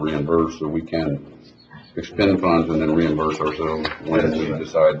intent to reimburse, so we can expend funds and then reimburse ourselves when we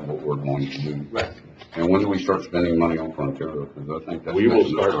decide what we're going to do. Right. And when do we start spending money on Frontera? Because I think that's. We will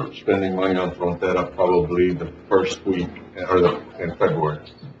start spending money on Frontera probably the first week, in February.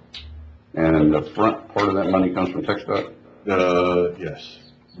 And the front part of that money comes from TxDOT? Yes.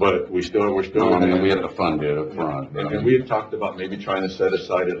 But we're still. No, I mean, we have to fund it up front. And we had talked about maybe trying to set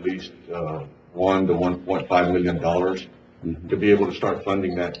aside at least, $1 to $1.5 million to be able to start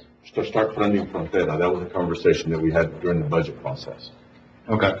funding that, start funding from FEDA. That was a conversation that we had during the budget process.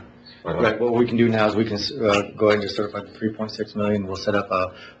 Okay. Right, what we can do now is we can, go ahead and just certify the 3.6 million. We'll set up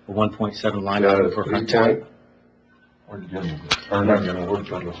a 1.7 line item for frontier. Where'd Jimmy go? Or not Jimmy, where'd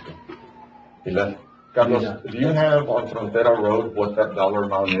Carlos go? He left. Carlos, do you have on Frontera Road what that dollar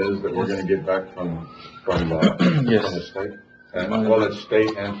amount is that we're gonna get back from Yes. the state? And, well, it's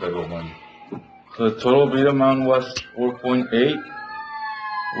state and federal money. So the total bid amount was 4.8.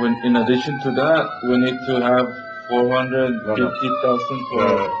 When, in addition to that, we need to have 450,000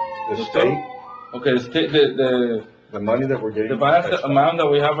 for The state, Okay, the state, the money that we're getting. the balance amount that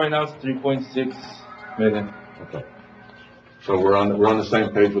we have right now is 3.6 million. Okay. So we're on the same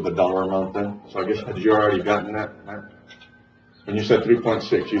page with the dollar amount then? So I guess, had you already gotten that, Matt? When you said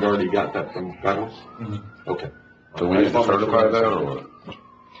 3.6, you'd already got that from federals? Okay. So we need to certify that or what?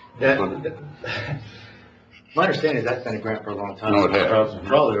 My understanding is that's been a grant for a long time. No, it has. It's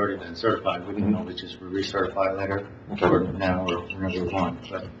probably already been certified. We can always just recertify later, or now, or whenever we want.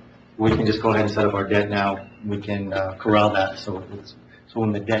 But we can just go ahead and set up our debt now. We can corral that, so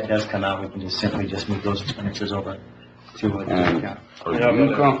when the debt does come out, we can just simply just move those expenditures over to the account. Are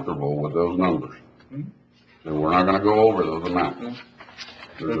you comfortable with those numbers? So we're not gonna go over those amounts.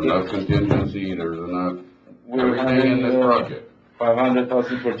 There's enough contingency, there's enough, We're everything in this having project.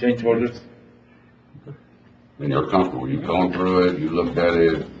 500,000 for change orders. And you're comfortable, you've gone through it, you looked at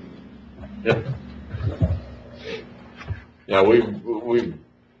it. Yeah, we've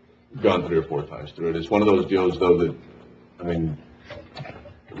gone 3 or 4 times through it. It's one of those deals though that, I mean,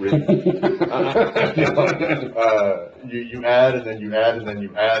 really, you add and then you add and then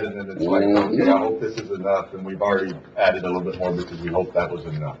you add and then it's like, okay, I hope this is enough, and we've already added a little bit more because we hope that was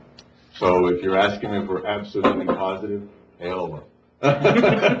enough. So if you're asking if we're absolutely positive, hell no.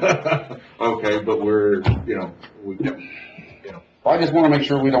 Okay, but we're, I just wanna make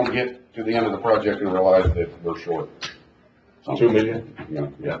sure we don't get to the end of the project and realize that we're short. 2 million?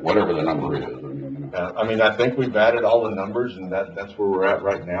 Yeah, whatever the number is. I mean, I think we've added all the numbers, and that's where we're at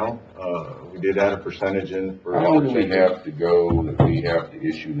right now. We did add a percentage in for. How long do we have to go that we have to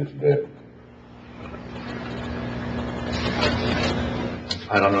issue this debt?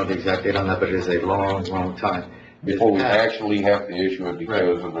 I don't know the exact date on that, but it is a long, long time. Before we actually have to issue it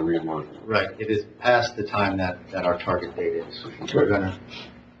because of the reimbursement? Right, it is past the time that our target date is. We're gonna,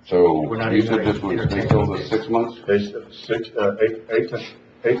 So, We're not you even said this was until the 6 months?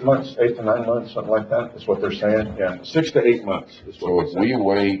 8 months, 8 to 9 months, something like that, is what they're saying. Yeah, 6 to 8 months is So what if they're we saying.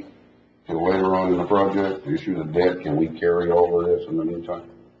 wait till later on in the project to issue the debt, can we carry over this in the meantime?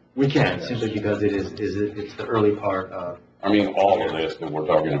 we can, simply because it's the early part of. I mean, all of this that we're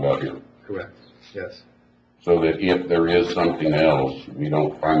talking about here, Correct, yes. so that if there is something else, we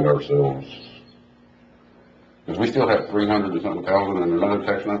don't find ourselves, because we still have 300 and something thousand and another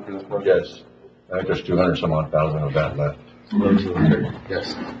tax note for this project? Yes, I think there's 200 some odd thousand of that left.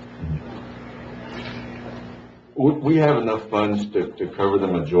 Yes. We have enough funds to cover the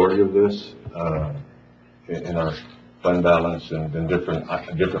majority of this, in our fund balance and in different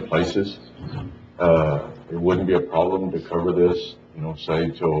places. It wouldn't be a problem to cover this, say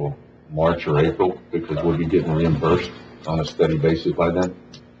till March or April, because we'll be getting reimbursed on a steady basis by then.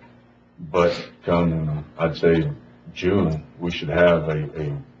 But come, I'd say June, we should have a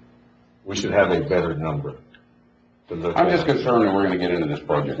better number to look at. I'm just concerned that we're gonna get into this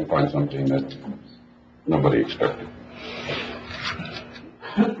project and find something that nobody expected.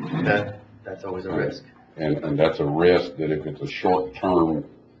 That's always a risk. And that's a risk that if it's a short-term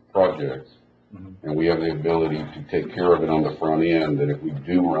project, and we have the ability to take care of it on the front end, that if we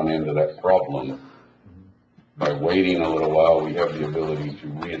do run into that problem, by waiting a little while, we have the ability to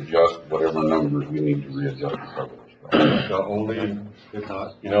readjust whatever numbers we need to readjust to cover this. The only,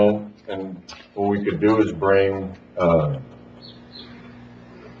 and what we could do is bring,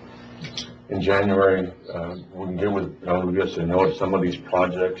 in January, we can get with, we get to know some of these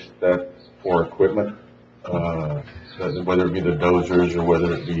projects that, for equipment, whether it be the dozers or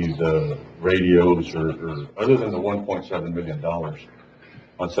whether it be the radios or other than the $1.7 million,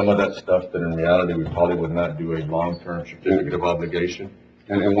 on some of that stuff that in reality we probably would not do a long-term certificate of obligation.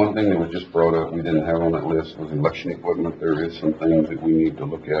 And one thing that was just brought up, we didn't have on that list, was election equipment. There is some things that we need to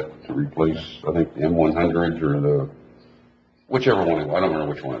look at to replace, I think, the M100s or the, whichever one, I don't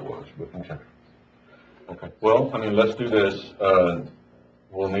remember which one it was, but. Okay. Well, I mean, let's do this.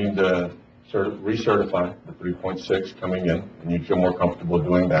 We'll need to recertify the 3.6 coming in, and you feel more comfortable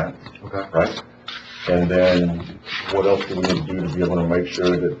doing that. Okay. Right? And then what else do we need to do to be able to make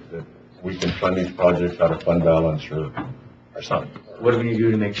sure that we can fund these projects out of fund balance or something? What do we need to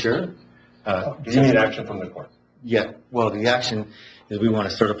do to make sure? Do you need action from the court? Yeah, well, the action is we want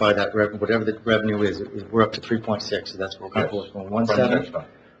to certify that whatever the revenue is, we're up to 3.6, so that's what we're comfortable with, going From 1.7. next time.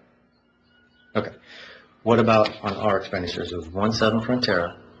 Okay. What about on our expenditures? It was 1.7 for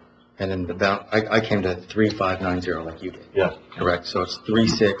Terra, and then I came to 3.590 like you did. Yeah. Correct, so it's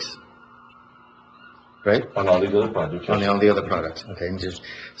 3.6, right? On all these other projects. On the other products, okay, and so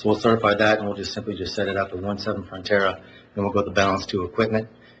we'll certify that, and we'll just simply set it up at 1.7 for Terra, then we'll go the balance to equipment,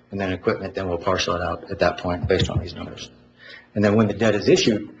 and then equipment, then we'll parcel it out at that point based on these numbers. And then when the debt is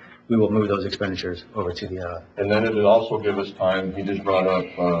issued, we will move those expenditures over to the, And then it'll also give us time, he just brought up,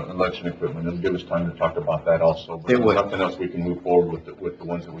 election equipment, it'll give us time to talk about that also. But It would. Something else we can move forward with the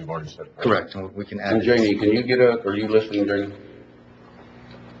ones that we've already set. correct, and we can add. And Janie, can you are you listening, Janie?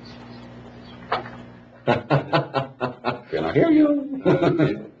 Can I hear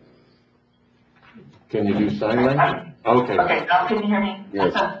you? Can you do sign language? Okay. Okay, now can you hear me?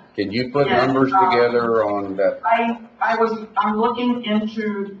 Yes. Can you put Yes, numbers together on that? I'm looking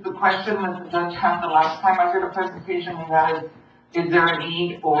into the question that the judge had the last time I did a presentation, and that is there a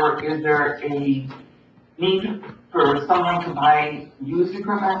need or is there a need for someone to buy used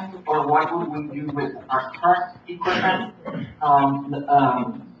equipment, or what would we do with our current equipment?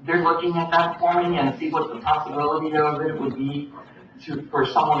 They're looking at that for me and see what the possibility of it would be for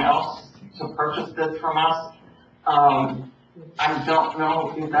someone else to purchase this from us. I don't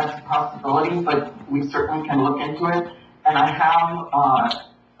know if that's a possibility, but we certainly can look into it. And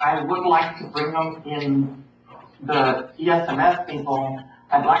I would like to bring them in, the ESMS people,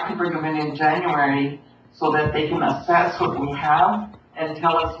 I'd like to bring them in January so that they can assess what we have and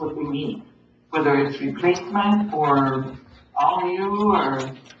tell us what we need, whether it's replacement or all new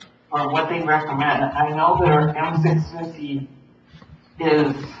or what they recommend. I know their M650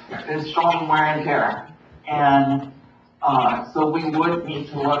 is showing wear and tear. And so we would need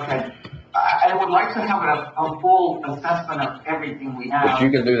to look at, I would like to have a full assessment of everything we have. But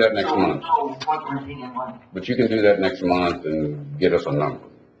you can do that next month. So we know what we're needing and what. But you can do that next month and get us a number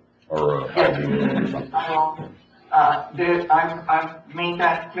or a idea or something. I will. I've made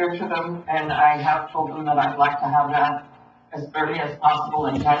that clear to them, and I have told them that I'd like to have that as early as possible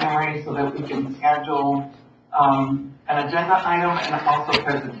in January so that we can schedule, an agenda item and also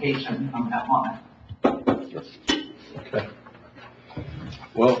presentation from that moment. Okay.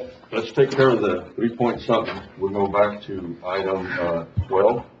 Well, let's take care of the 3-point-something. We'll go back to item,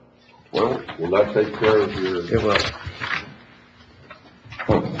 12. Well, will that take care of your? It will.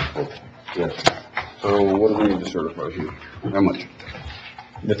 Yes. So what do we need to certify here? How much?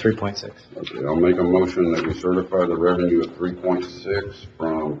 The 3.6. Okay, I'll make a motion that we certify the revenue of 3.6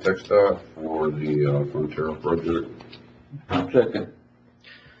 from TxDOT for the Frontier project. Second.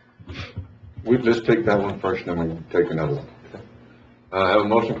 Let's take that one first, then we take another one. I have a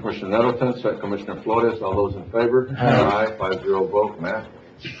motion, Commissioner Nettleton, second Commissioner Flores. All those in favor? Aye. 5-0 vote. Matt?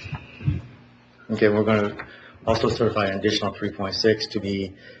 Okay, we're going to also certify an additional 3.6 to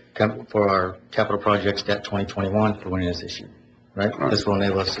be for our capital projects debt 2021 for when it is issued, right? Right. This will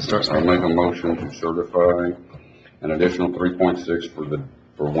enable us to start I'll spending. make a motion to certify an additional 3.6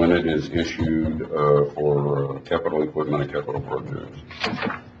 for when it is issued, for capital equipment and capital projects.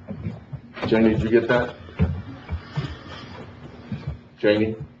 Janie, did you get that?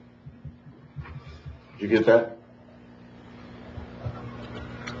 Janie? Did you get that?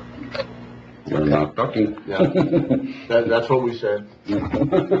 You're not talking. Yeah. That's what we said. I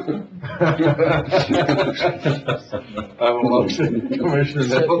have a motion, Commissioner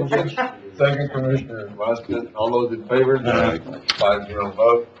Nettleton, second Commissioner Vasquez. All those in favor? Aye. 5-0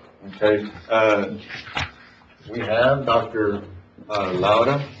 vote. Okay, we have Dr.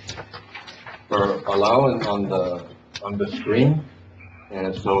 Laura, or allowing on the screen.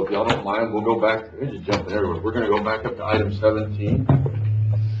 And so if y'all don't mind, we'll go back, we're just jumping everywhere. We're gonna go back up to item 17.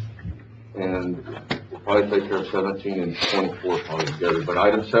 And we'll probably take care of 17 and 24 probably together. But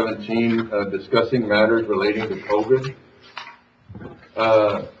item 17, discussing matters relating to COVID.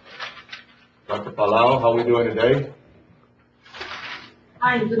 Dr. Palau, how are we doing today?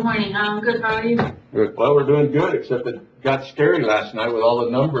 Hi, good morning. Good, how are you? Good. Well, we're doing good, except it got scary last night with all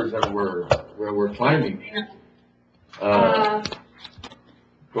the numbers that we're climbing.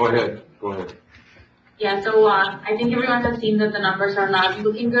 Go ahead. Yeah, so I think everyone has seen that the numbers are not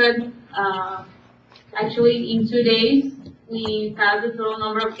looking good. Actually, in 2 days, we passed the total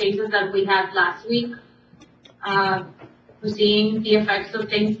number of cases that we had last week. We're seeing the effects of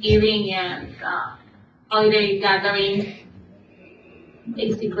Thanksgiving and holiday gatherings.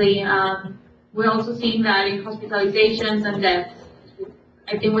 Basically, We're also seeing that in hospitalizations and deaths.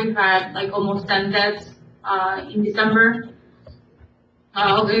 I think we've had like almost 10 deaths in December.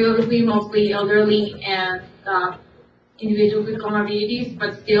 Obviously, mostly elderly and individuals with comorbidities,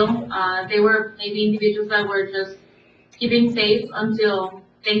 but still, they were maybe individuals that were just keeping safe until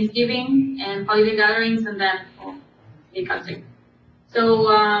Thanksgiving and holiday gatherings, and then they got sick. So,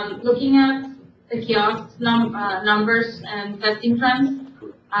 looking at the kiosk numbers and testing trends,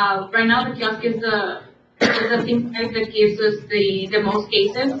 right now the kiosk is the testing site that gives us the most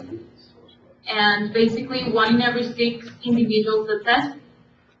cases, and basically 1 in every 6 individuals that test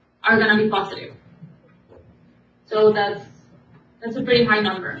are going to be positive. So that's a pretty high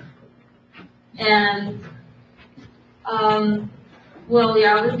number. And well,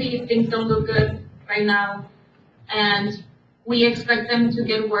 yeah, obviously things don't look good right now, and we expect them to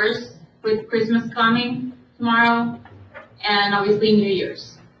get worse with Christmas coming tomorrow, and obviously New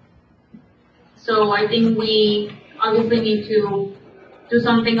Year's. So I think we obviously need to do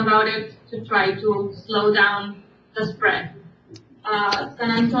something about it to try to slow down the spread.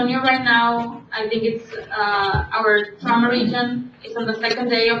 San Antonio right now, I think it's our trauma region is on the second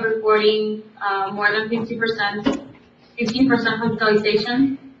day of reporting more than 15%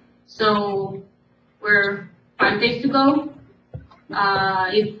 hospitalization. So we're 5 days to go.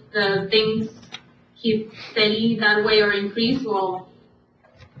 If the things keep steady that way or increase, well,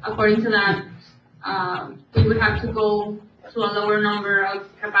 according to that, we would have to go to a lower number of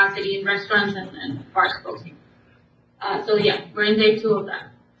capacity in restaurants and bars closing. So yeah, we're in day 2 of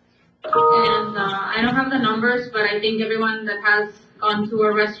that. And I don't have the numbers, but I think everyone that has gone to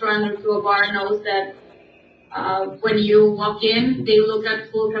a restaurant or to a bar knows that when you walk in, they look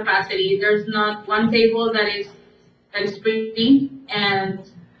at full capacity. There's not one table that is free, and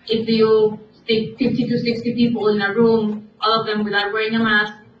if you stick 50 to 60 people in a room, all of them without wearing a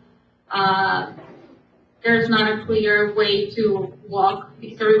mask, there's not a clear way to walk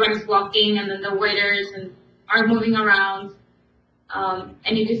because everybody's walking, and then the waiters are moving around.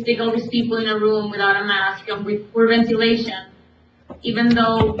 And if you stick all these people in a room without a mask and with poor ventilation, even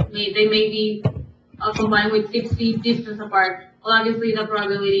though they may be combined with 6 feet distance apart, well, obviously the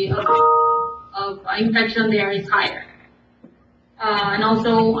probability of infection there is higher. And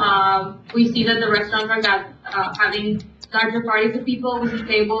also, we see that the restaurants are having larger parties of people. We see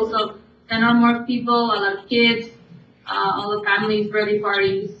tables of 10 or more people, a lot of kids, all the families, birthday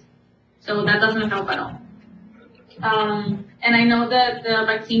parties. So that doesn't help at all. And I know that the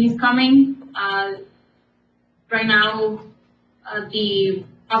vaccine is coming. Right now, the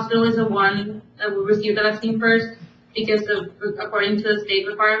hospital is the one that will receive the vaccine first because of, according to the state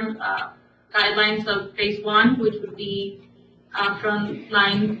requirement, guidelines of phase 1, which would be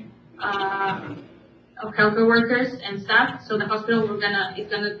frontline of healthcare workers and staff. So the hospital is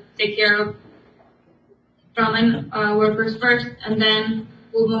gonna take care of frontline workers first, and then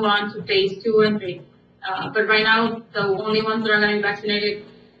we'll move on to phase 2 and 3. But right now, the only ones that are going to be vaccinated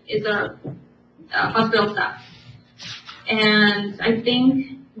is our hospital staff. And I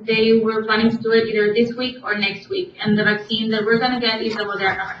think they were planning to do it either this week or next week. And the vaccine that we're going to get is the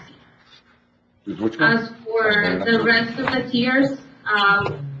Moderna vaccine. As for the rest of the tiers,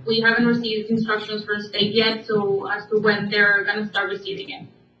 we haven't received instructions from the state yet, so as to when they're going to start receiving it.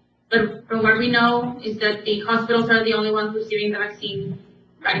 But from what we know is that the hospitals are the only ones receiving the vaccine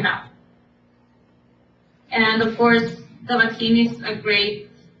right now. And of course, the vaccine is a great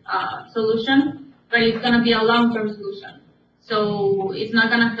solution, but it's going to be a long-term solution. So it's not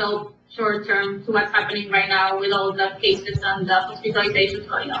going to help short-term to what's happening right now with all the cases and the hospitalizations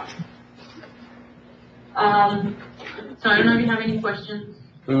going on. So I don't know if you have any questions.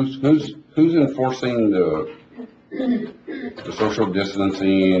 Who's enforcing the social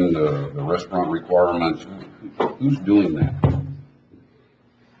distancing, the restaurant requirements? Who's doing that?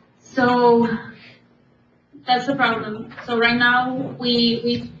 So that's the problem. So right now,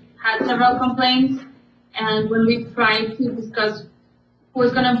 we've had several complaints, and when we tried to discuss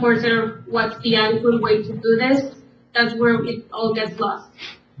who's going to enforce it or what's the adequate way to do this, that's where it all gets lost.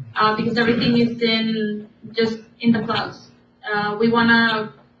 Because everything is just in the clouds. We want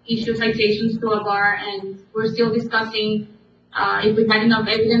to issue citations to a bar, and we're still discussing if we had enough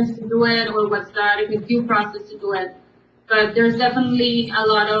evidence to do it or what's the adequate due process to do it. But there's definitely a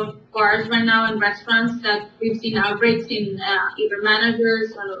lot of bars right now and restaurants that we've seen outbreaks in either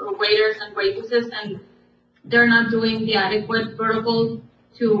managers or waiters and waitresses, and they're not doing the adequate protocol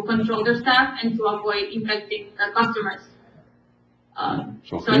to control their staff and to avoid infecting the customers.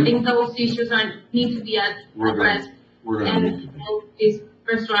 So I think those issues need to be addressed, and this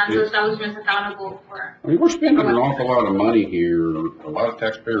restaurants or establishments accountable for. I mean, we're spending an awful lot of money here, a lot of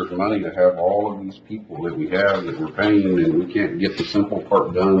taxpayers' money to have all of these people that we have that we're paying, and we can't get the simple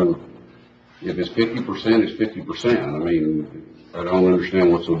part done of, if it's 50%, it's 50%. I mean, I don't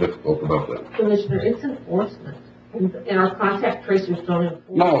understand what's so difficult about that. Commissioner, it's enforcement, and our contact tracers don't enforce.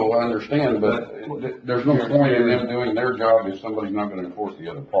 No, I understand, but there's no point in them doing their job if somebody's not gonna enforce the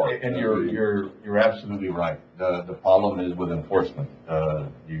other part. And you're absolutely right. The problem is with enforcement. A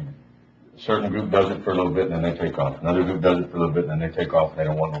certain group does it for a little bit and then they take off. Another group does it for a little bit and then they take off and they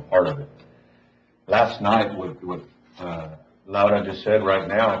don't want no part of it. Last night, what Laura just said right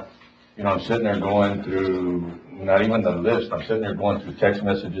now, you know, I'm sitting there going through, not even the list, I'm sitting there going through text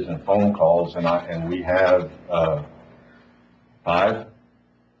messages and phone calls, and we have,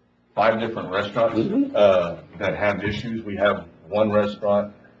 five different restaurants, that have issues. We have one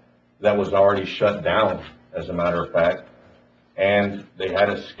restaurant that was already shut down, as a matter of fact, and they had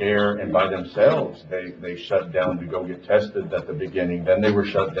a scare, and by themselves, they shut down to go get tested at the beginning, then they were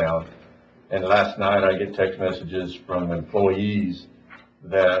shut down. And last night, I get text messages from employees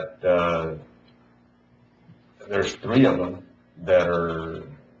that, there's 3 of them that are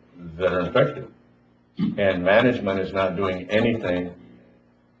infected. And management is not doing anything.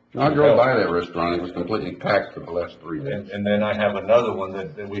 I drove by that restaurant, it was completely packed for the last 3 days. And then I have another one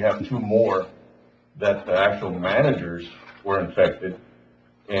that we have 2 more that the actual managers were infected.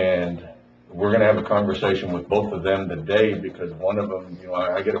 And we're gonna have a conversation with both of them today, because one of them, you know,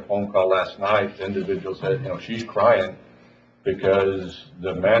 I get a phone call last night, the individual said, you know, she's crying because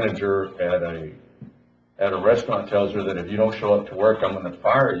the manager at a restaurant tells her that if you don't show up to work, I'm gonna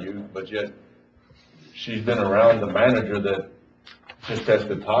fire you, but yet she's been around the manager that just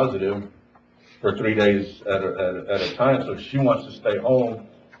tested positive for 3 days at a time, so she wants to stay home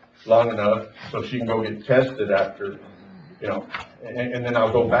long enough so she can go get tested after, you know, and then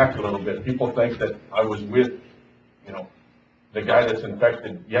I'll go back a little bit. People think that I was with, you know, the guy that's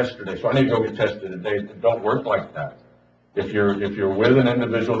infected yesterday, so I need to go get tested today. It don't work like that. If you're with an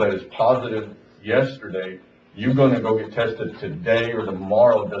individual that is positive yesterday, you're gonna go get tested today or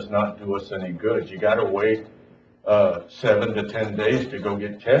tomorrow does not do us any good. You gotta wait 7 to 10 days to go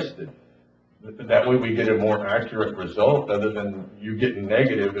get tested. That way we get a more accurate result other than you getting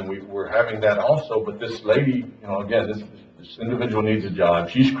negative, and we're having that also. But this lady, you know, again, this individual needs a job.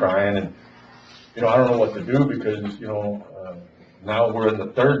 She's crying, and, you know, I don't know what to do because, you know, now we're in the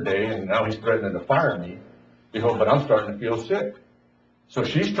 3rd day and now he's threatening to fire me, you know, but I'm starting to feel sick. So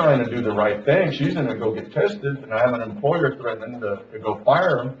she's trying to do the right thing. She's gonna go get tested, and I have an employer threatening to go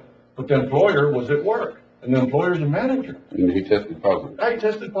fire him, but the employer was at work. And the employer's a manager. And he tested positive. I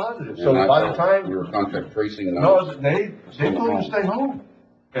tested positive. And So I by the thought time. we were contact tracing. No, they told him to stay home.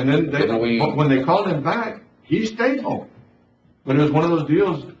 And then when they called him back, he stayed home. But it was one of those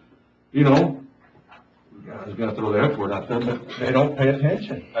deals, you know, I was gonna throw the F word out there, but they don't pay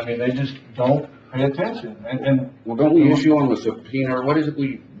attention. I mean, they just don't pay attention. And. Well, don't we issue them a subpoena, or what is it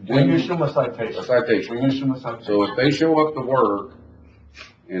we do? We issue them a citation. A citation. We issue them a citation. So if they show up to work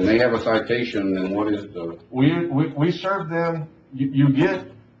and they have a citation, then what is the? We serve them, you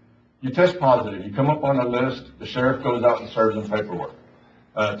test positive, you come up on a list, the sheriff goes out and serves them paperwork,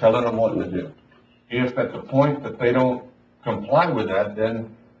 telling them what to do. If at the point that they don't comply with that,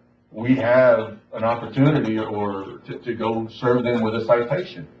 then we have an opportunity to go serve them with a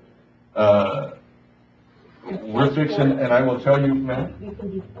citation. We're fixing, and I will tell you, ma'am. You can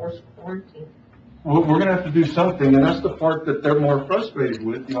be forced quarantined. We're gonna have to do something, and that's the part that they're more frustrated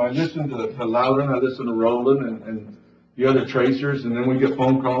with. You know, I listen to Loudon, I listen to Roland and the other tracers, and then we get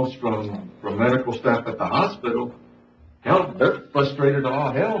phone calls from medical staff at the hospital. Hell, they're frustrated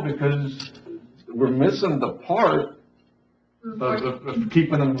all hell because we're missing the part of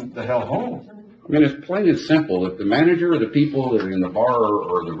keeping them the hell home. I mean, it's plain and simple. If the manager or the people that are in the bar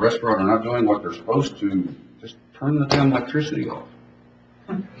or the restaurant are not doing what they're supposed to, just turn the damn electricity off.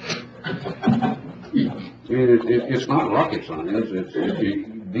 I mean, it's not rocket science.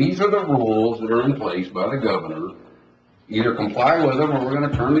 These are the rules that are in place by the governor. Either comply with them, or we're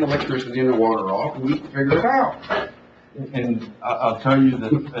gonna turn the electricity and the water off, and we can figure it out. And I'll tell you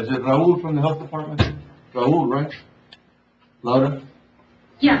that, is it Raul from the health department? Raul, right? Laura?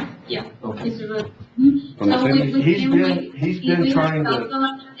 Yeah. Okay. Mr. Wood. From the So city? he's been trying to.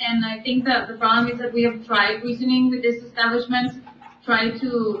 And I think that the problem is that we have tried reasoning with these establishments, tried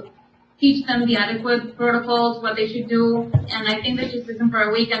to teach them the adequate protocols, what they should do, and I think they just listen for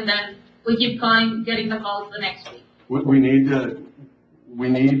a week, and then we keep calling, getting the calls the next week. We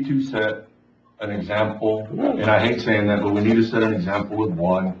need to set an example, and I hate saying that, but we need to set an example with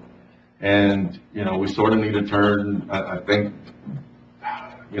one. And, you know, we sort of need to turn, I think,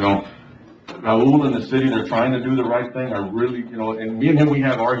 Raul and the city, they're trying to do the right thing. I really, and me and him, we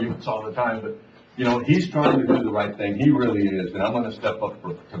have arguments all the time, but, he's trying to do the right thing. He really is, and I'm gonna step up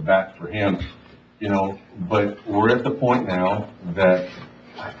to bat for him, but we're at the point now that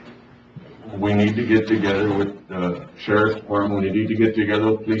we need to get together with the sheriff's department, we need to get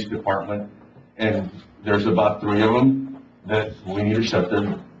together with police department, and there's about 3 of them that we need to shut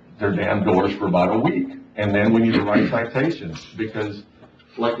their damn doors for about a week. And then we need to write citations, because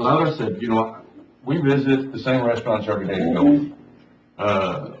like Laura said, we visit the same restaurants every day to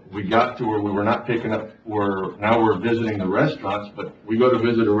go. We got to where we were not picking up, now we're visiting the restaurants, but we go to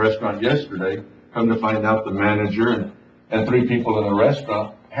visit a restaurant yesterday, come to find out the manager and 3 people in the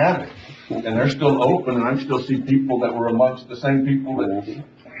restaurant have it. And they're still open, and I still see people that were amongst the same people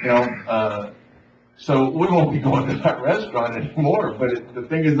that, so we won't be going to that restaurant anymore, but the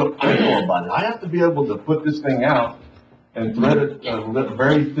thing is, I know about it. I have to be able to put this thing out and thread a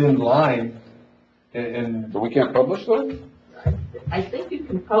very thin line, and. So we can't publish those? I think you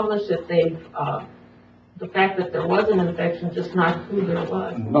can publish that the fact that there was an infection, just not who there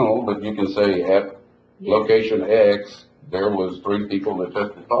was. No, but you can say at location X, there was 3 people that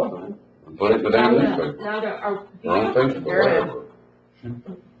tested positive, and put it in the damn newspaper. Now there are. Or on Facebook, whatever.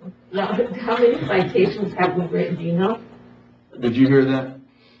 Now, how many citations have we written, do you know? Did you hear that?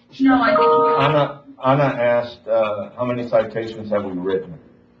 No, I didn't. Anna asked, how many citations have we written?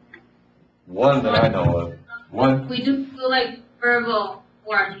 One that I know of. One? We do feel like verbal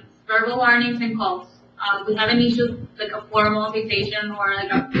warnings and calls. We haven't issued like a formal citation or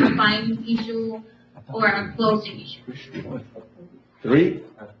like a fine issue or a closing issue. 3?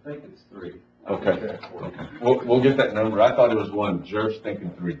 I think it's 3. Okay. We'll get that number. I thought it was 1. Jer's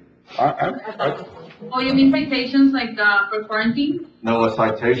thinking 3. Oh, you mean citations like for quarantine? No, a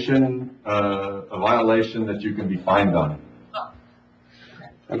citation, a violation that you can be fined on.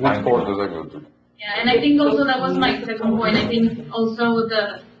 And what court does that go to? Yeah, and I think also that was my second point. I think also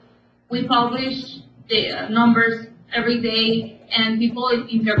we publish the numbers every day and people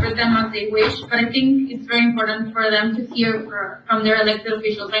interpret them as they wish, but I think it's very important for them to hear from their elected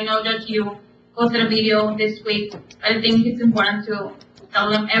officials. I know that you posted a video this week, but I think it's important to tell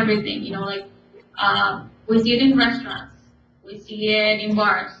them everything, we see it in restaurants, we see it in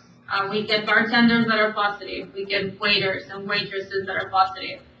bars, we get bartenders that are positive, we get waiters and waitresses that are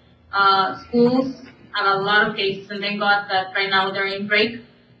positive. Schools have a lot of cases, and thank God that right now they're in break.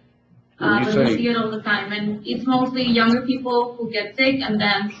 But we see it all the time, and it's mostly younger people who get sick, and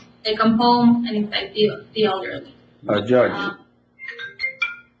then they come home and infect the elderly. Judge,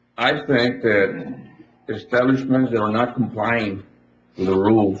 I think that establishments that are not complying with the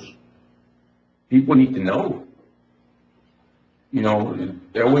rules, people need to know.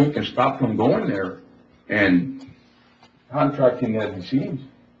 That way you can stop from going there and contracting that disease.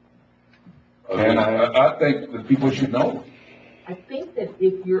 And I think that people should know. I think that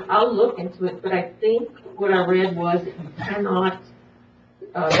I'll look into it, but I think what I read was that you cannot,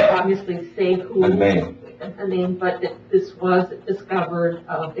 obviously say who. A name. A name, but that this was discovered,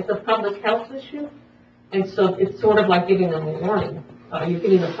 it's a public health issue, and so it's sort of like giving them a warning. You're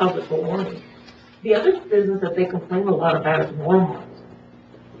giving the public a warning. The other business that they complain a lot about is Walmart.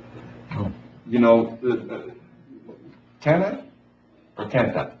 Can I? Or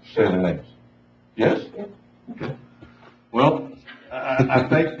can't I say the names? Yes? Okay. Well, I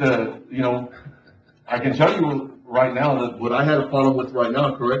think I can tell you right now that what I had a problem with right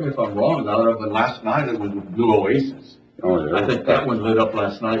now, correct me if I'm wrong, Laura, but last night it was with Blue Oasis. Oh, yeah. I think that one lit up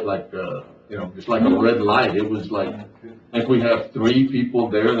last night like, it's like a red light. It was like, I think we have 3 people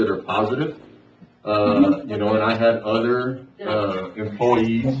there that are positive. And I had other,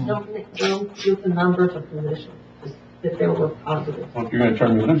 employees. Don't give the numbers of physicians, that they were positive. Well, if you're gonna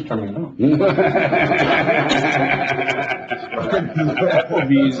turn me loose, turn me loose.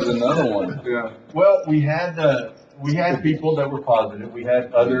 Applebee's is another one. Yeah. Well, we had people that were positive. We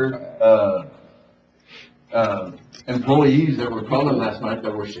had other, employees that were calling last night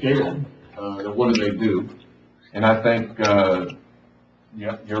that were scared. What do they do? And I think,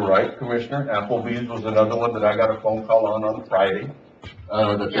 yeah, you're right, Commissioner. Applebee's was another one that I got a phone call on Friday,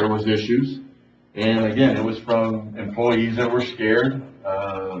 that there was issues. And again, it was from employees that were scared.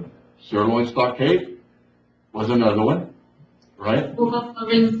 Sirloin Stockade was another one, right?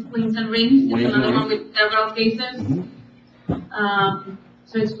 Wings and Rings is another one with several cases.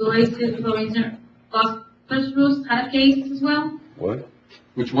 So it's Wings and Buster's Roost had a case as well. What?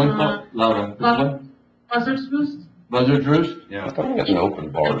 Which one, Laura? Which one? Buzzard's Roost. Buzzard's Roost? Yeah. I thought we hadn't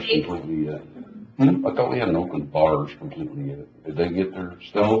opened bars completely yet. I thought we hadn't opened bars completely yet. Did they get their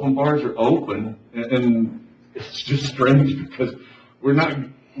The open bars are open, and it's just strange because we're not,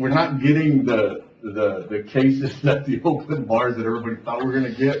 we're not getting the cases at the open bars that everybody thought we were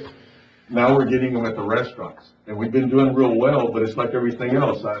gonna get. Now we're getting them at the restaurants, and we've been doing real well, but it's like everything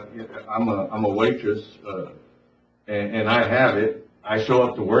else. I'm a waitress, and I have it. I show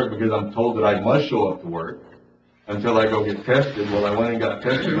up to work because I'm told that I must show up to work until I go get tested. Well, I went and got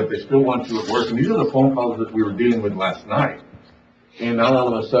tested, but they still want you at work. And these are the phone calls that we were dealing with last night. And now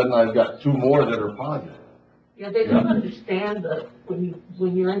all of a sudden, I've got 2 more that are positive. Yeah, they don't understand that when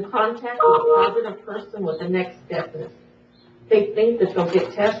you're in contact with a positive person, what the next step is. They think that they'll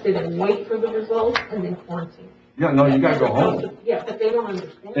get tested and wait for the results and then quarantine. Yeah, no, you gotta go home. Yeah, but they don't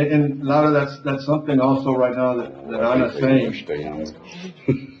understand. And a lot of that's something also right now that I'm not saying.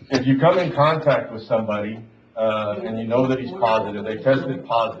 If you come in contact with somebody, and you know that he's positive, they tested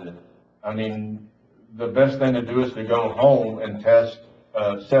positive, I mean, the best thing to do is to go home and test,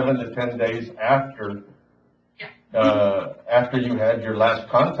 7 to 10 days after you had your last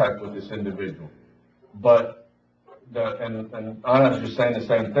contact with this individual. But and Anna's just saying the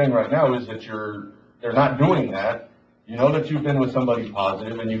same thing right now, is that they're not doing that. You know that you've been with somebody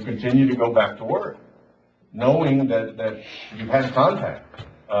positive and you continue to go back to work, knowing that you've had contact.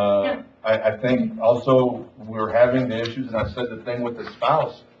 I think also we're having the issues, and I said the thing with the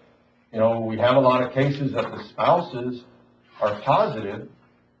spouse. You know, we have a lot of cases that the spouses are positive,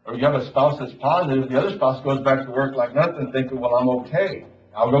 or you have a spouse that's positive, the other spouse goes back to work like nothing, thinking, well, I'm okay.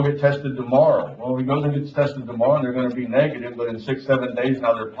 I'll go get tested tomorrow. Well, he goes and gets tested tomorrow, and they're going to be negative, but in 6, 7 days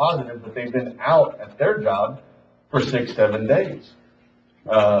now they're positive, but they've been out at their job for 6, 7 days.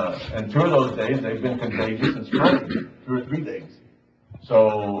 And 2 of those days they've been contagious and spreading, 2 or 3 days.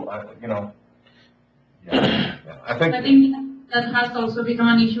 So, I think that has also become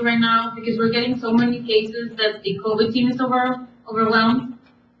an issue right now, because we're getting so many cases that the COVID team is overwhelmed,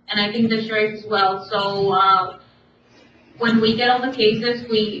 and I think the sheriff as well. So, when we get all the cases,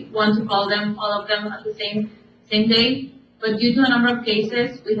 we want to call them, all of them at the same day, but due to a number of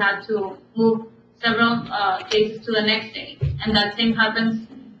cases, we had to move several cases to the next day, and that same happens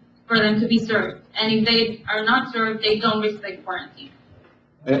for them to be served. And if they are not served, they don't respect quarantine.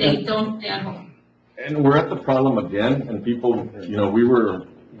 They don't stay at home. And we're at the problem again, and people, you know, we were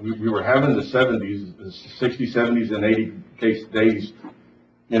having the 70s, the 60s, 70s, and 80 case days,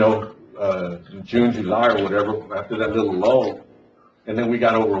 you know, June, July, or whatever, after that little lull, and then we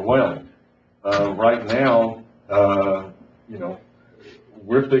got overwhelmed. Right now, you know,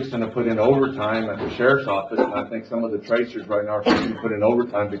 we're fixing to put in overtime at the sheriff's office, and I think some of the tracers right now are fixing to put in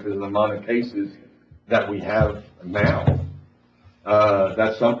overtime because of the amount of cases that we have now.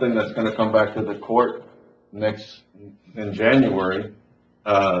 That's something that's gonna come back to the court in January,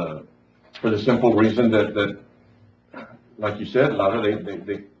 for the simple reason that, like you said, Laura,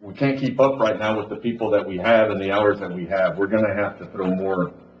 we can't keep up right now with the people that we have and the hours that we have. We're gonna have to throw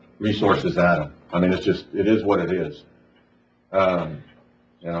more resources at them. I mean, it is what it is.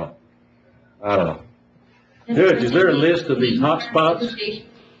 You know, I don't know. Good. Is there a list of these hotspots?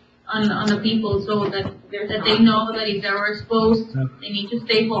 On the people, so that they know that if they were exposed, they need to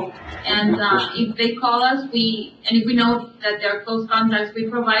stay home. And if they call us, and if we know that they're close contacts, we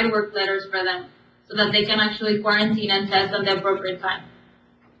provide work letters for them so that they can actually quarantine and test at the appropriate time.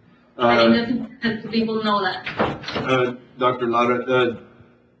 I think that's important to people know that. Dr. Lara,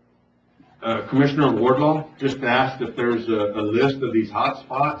 Commissioner Wardlaw just asked if there's a list of these hot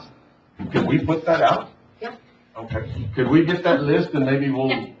spots. Can we put that out? Yep. Okay. Could we get that list, and maybe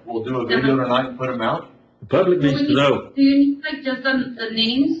we'll do a video tonight and put them out? The public needs to know. Do you need like just the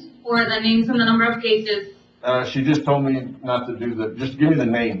names, or the names and the number of cases? She just told me not to do just give me the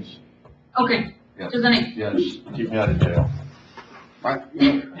names. Okay, Yeah. just the names. Yeah, just keep me out of jail. And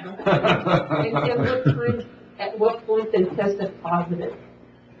at what point they tested positive?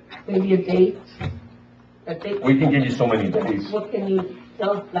 Maybe a date? We can give you so many days. What can you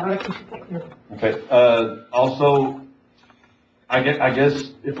tell Laura? Okay, also, I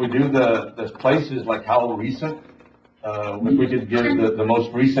guess if we do the places, like how recent, if we could give the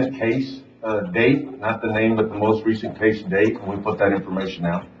most recent case, date, not the name, but the most recent case date, and we put that information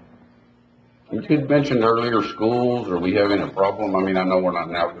out. You could mention earlier schools, are we having a problem? I mean, I know we're not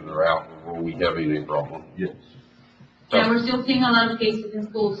now because they're out, but were we having a problem? Yes. Yeah, we're still seeing a lot of cases in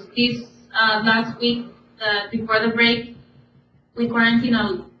schools. This, last week, before the break, we quarantined,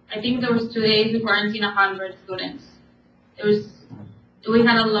 I think there was 2 days, we quarantined 100 students. We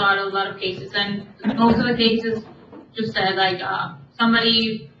had a lot of cases, and most of the cases just said, like,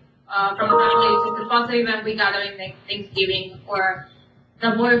 somebody, from the family tested positive and we gathered in Thanksgiving, or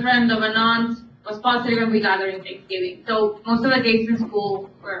the boyfriend of an aunt was positive and we gathered in Thanksgiving. So most of the cases in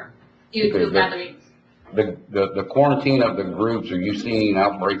school were due to gatherings. the quarantine of the groups, are you seeing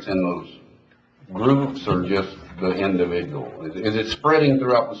outbreaks in those groups or just the individual? Is it spreading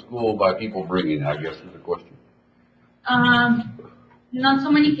throughout the school by people bringing it, I guess is the question. Not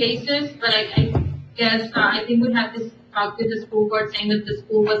so many cases, but I guess, I think we have this talk with the school board saying that the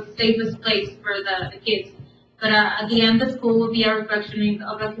school was the safest place for the kids. But at the end, the school will be a reflection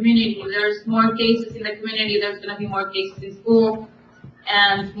of the community. If there's more cases in the community, there's going to be more cases in school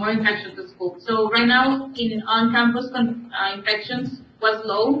and more infections at school. So right now, in on-campus infections was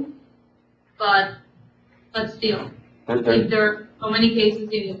low, but still, if there are so many cases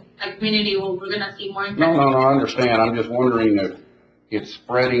in a community, well, we're going to see more infections. No, I understand. I'm just wondering if it's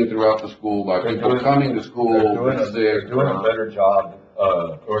spreading throughout the school by people coming to school. They're doing a better job,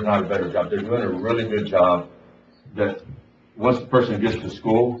 or not a better job, they're doing a really good job that once the person gets to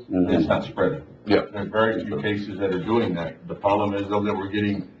school, it's not spreading. Yeah. There are very few cases that are doing that. The problem is though that we're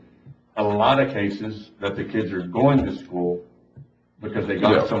getting a lot of cases that the kids are going to school because they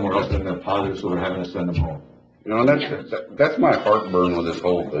got it somewhere else and they're positive, so we're having to send them home. You know, and that's my heartburn with this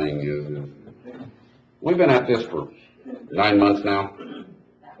whole thing is we've been at this for 9 months now.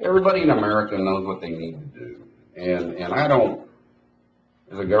 Everybody in America knows what they need to do. And I don't,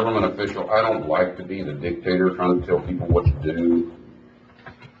 as a government official, I don't like to be the dictator trying to tell people what to do.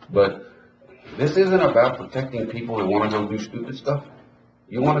 But this isn't about protecting people that want to go do stupid stuff.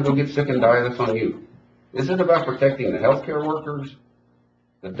 You want to go get sick and die, that's on you. This is about protecting the healthcare workers,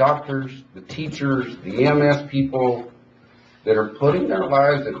 the doctors, the teachers, the EMS people that are putting their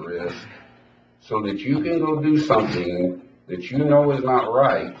lives at risk so that you can go do something that you know is not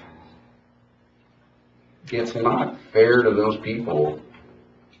right. It's not fair to those people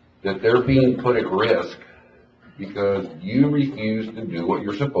that they're being put at risk because you refuse to do what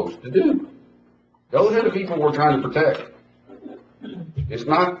you're supposed to do. Those are the people we're trying to protect. It's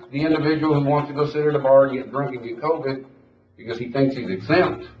not the individual who wants to go sit at a bar and get drunk and get COVID because he thinks he's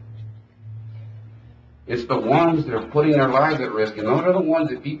exempt. It's the ones that are putting their lives at risk, and those are the ones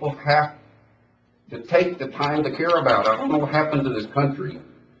that people have to take the time to care about. I don't know what happened to this country,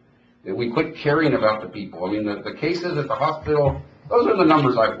 that we quit caring about the people. I mean, the cases at the hospital, those are the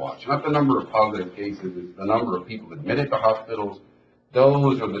numbers I watch, not the number of positive cases, it's the number of people admitted to hospitals.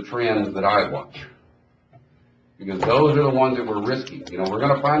 Those are the trends that I watch. Because those are the ones that we're risking. You know, we're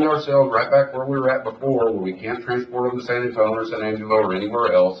going to find ourselves right back where we were at before, where we can't transport them to San Antonio or San Angelo or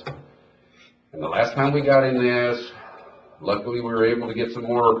anywhere else. And the last time we got in this, luckily we were able to get some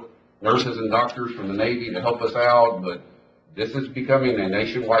more nurses and doctors from the Navy to help us out, but this is becoming a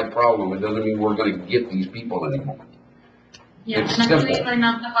nationwide problem. It doesn't mean we're going to get these people anymore. Yeah, It's and actually simple. right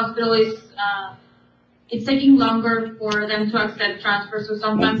now the hospital is, it's taking longer for them to accept transfers, so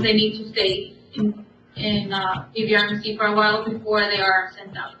sometimes they need to stay in PVRMC for a while before they are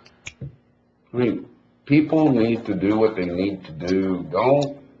sent out. I mean, people need to do what they need to do.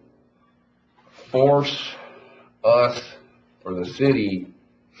 Don't force us or the city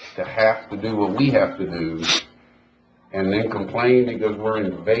to have to do what we have to do and then complain because we're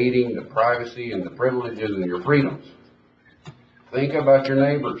invading the privacy and the privileges and your freedoms. Think about your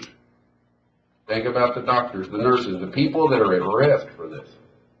neighbors. Think about the doctors, the nurses, the people that are at risk for this.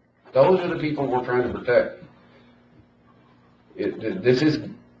 Those are the people we're trying to protect.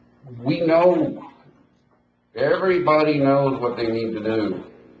 We know, everybody knows what they need to do.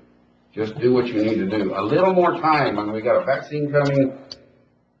 Just do what you need to do. A little more time. I mean, we got a vaccine coming.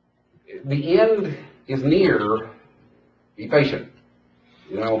 The end is near. Be patient.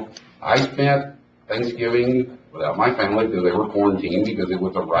 You know, I spent Thanksgiving without my family because they were quarantined because it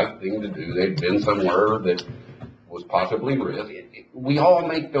was the right thing to do. They'd been somewhere that was possibly risk. We all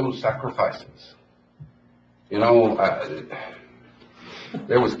make those sacrifices. You know,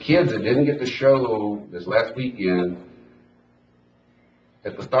 there was kids that didn't get to show this last weekend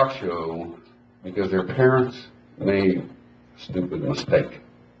at the stock show because their parents made a stupid mistake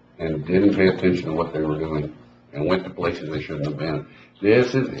and didn't pay attention to what they were doing and went to places they shouldn't have been.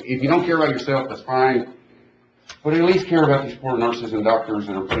 If you don't care about yourself, that's fine, but at least care about these poor nurses and doctors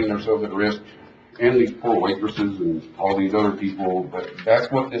that are putting themselves at risk, and these poor waitresses and all these other people. But that's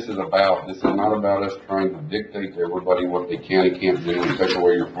what this is about. This is not about us trying to dictate to everybody what they can and can't do and take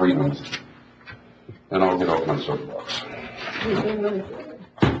away your freedoms. And I'll get off my soapbox.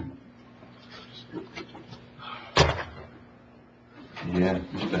 Yeah,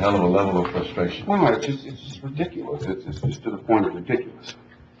 just a hell of a level of frustration. No, it's just ridiculous. It's just to the point of ridiculous.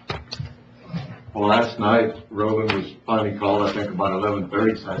 Well, last night, Rogan was finally called, I think, about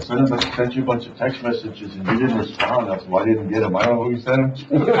 11:30, so I sent you a bunch of text messages, and you didn't respond. I said, well, I didn't get them. I don't know who sent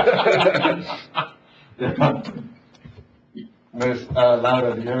them. Ms.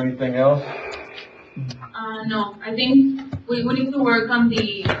 Lauda, do you have anything else? No, I think we need to work on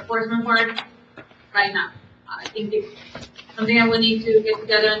the enforcement part right now. I think it's something that we need to get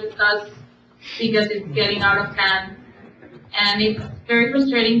together and discuss because it's getting out of hand. And it's very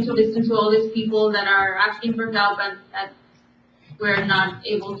frustrating to listen to all these people that are asking for help and that we're not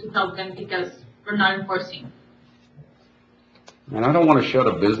able to help them because we're not enforcing. And I don't want to shut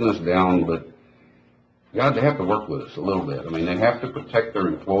a business down, but God, they have to work with us a little bit. I mean, they have to protect their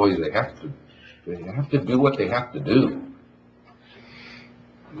employees. They have to do what they have to do.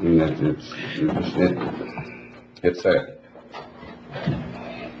 I mean, it's sad.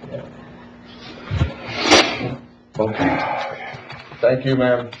 Okay. Thank you,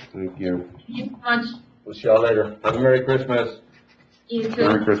 ma'am. Thank you. Thank you so much. We'll see y'all later. Have a Merry Christmas. You too.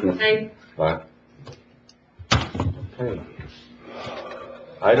 Merry Christmas. Bye. Bye. Okay.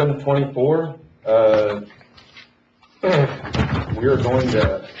 Item 24, we are going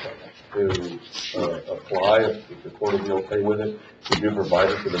to apply, if the court will be okay with it, to be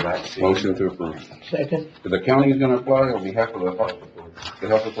provided for the vaccine. Motion to approve. Second. The county is going to apply on behalf of the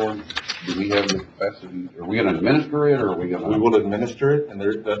health authority. Do we have the capacity? Are we going to administer it, or are we going to? We will administer it, and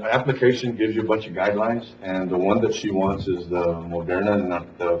the application gives you a bunch of guidelines, and the one that she wants is the Moderna and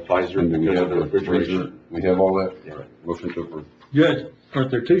not the Pfizer because of the refrigeration. We have all that? Yeah. Motion to approve. Judge, aren't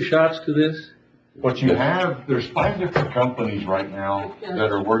there 2 shots to this? What you have, there's 5 different companies right now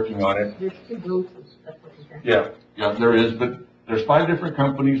that are working on it. There's 2 doses, that's what you said. Yeah, there is, but there's 5 different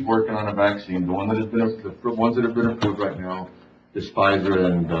companies working on a vaccine. The the ones that have been approved right now is Pfizer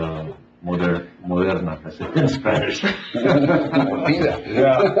and, Moderna, I said in Spanish.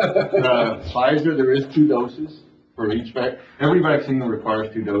 Pfizer, there is 2 doses for each every vaccine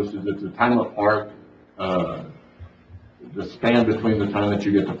requires 2 doses. It's a time apart, the span between the time that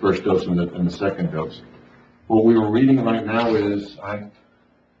you get the first dose and the second dose. What we were reading right now is,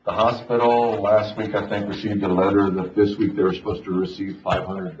 the hospital last week, I think, received a letter that this week they were supposed to receive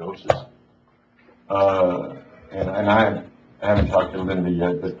 500 doses. And I haven't talked to Linda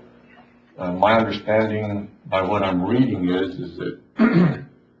yet, but my understanding by what I'm reading is that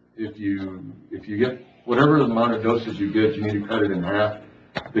if you get whatever amount of doses you get, you need to cut it in half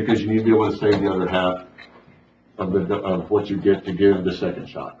because you need to be able to save the other half of what you get to give the second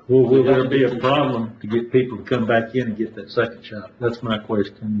shot. Well, will there be a problem to get people to come back in and get that second shot? That's my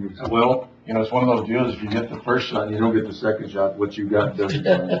question. Well, it's one of those deals, if you get the first shot and you don't get the second shot, what you got doesn't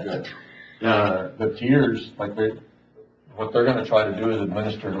sound good. The tiers, what they're gonna try to do is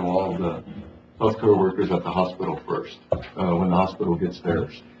administer to all the healthcare workers at the hospital first, when the hospital gets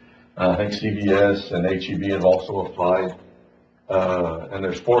theirs. I think CVS and HEB have also applied, and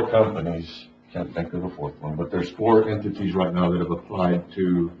there's 4 companies, can't think of the 4th one, but there's 4 entities right now that have applied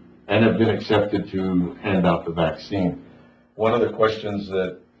to, and have been accepted to hand out the vaccine. One of the questions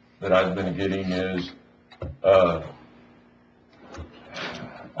that I've been getting is,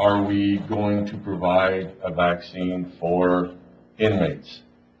 are we going to provide a vaccine for inmates?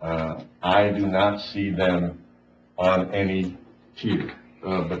 I do not see them on any tier,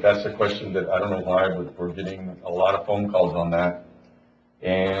 but that's a question that I don't know why, but we're getting a lot of phone calls on that.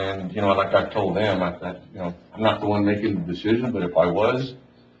 And, like I told them, I thought, I'm not the one making the decision, but if I was,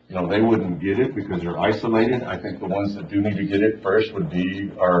 they wouldn't get it because they're isolated. I think the ones that do need to get it first would be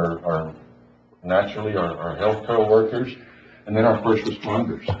our healthcare workers, and then our first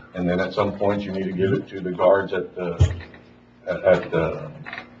responders. And then at some point, you need to give it to the guards at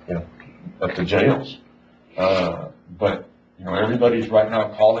the jails. But everybody's right now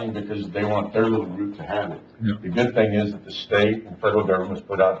calling because they want their little group to have it. Yeah. The good thing is that the state and federal governments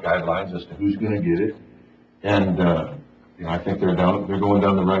put out guidelines as to who's going to get it, and I think they're going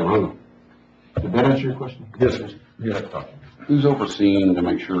down the right road. Did that answer your question? Yes, sir. Yeah. Who's overseeing to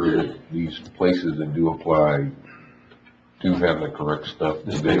make sure that these places that do apply do have the correct stuff?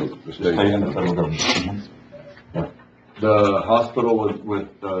 The state and the federal government. Mm-hmm. Yeah. The hospital with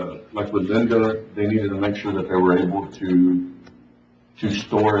Linda, they needed to make sure that they were able to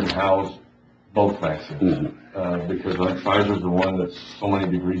store and house both vaccines. Mm-hmm. Because Pfizer's the one that's so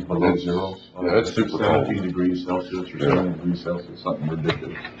many degrees below zero. That's super 17 cold. degrees Celsius or 70 degrees Celsius, something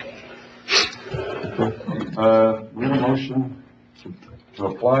ridiculous. We have a motion to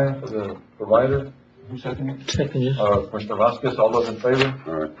apply for the provider. Who seconded? Second, Commissioner Vasquez, all those in favor?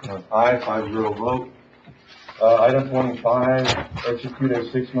 All right. Aye, 5-0 vote. Item 25, execute a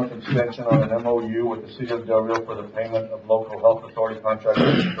 6-month extension on an MOU with the City of Del Rio for the payment of local health authority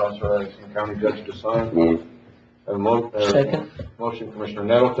contractors to transfer Edison County Judge to sign. Move. Second. Motion, Commissioner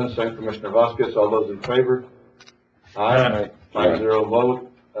Nettleton, second, Commissioner Vasquez, all those in favor? Aye. 5-0 vote.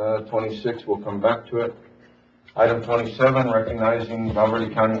 26, we'll come back to it. Item 27, recognizing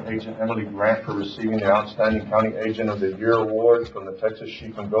Valverde County Agent Emily Grant for receiving the Outstanding County Agent of the Year Award from the Texas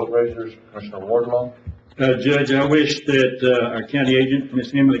Sheep and Goat Raisers. Commissioner Wardlaw. Judge, I wish that, our county agent,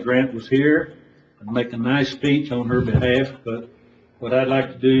 Miss Emily Grant, was here and make a nice speech on her behalf, but what I'd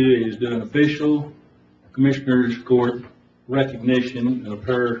like to do is do an official Commissioners Court recognition of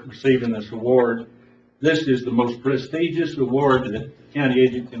her receiving this award. This is the most prestigious award that the county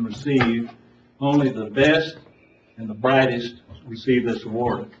agent can receive. Only the best and the brightest receive this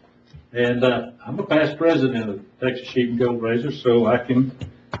award. And, I'm a past president of Texas Sheep and Goat Raisers, so I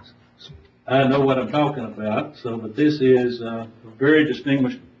know what I'm talking about. So, but this is a very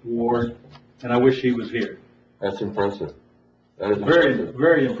distinguished award, and I wish she was here. That's impressive. That is Very, impressive.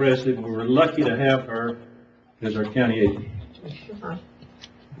 very impressive. We were lucky to have her as our county agent.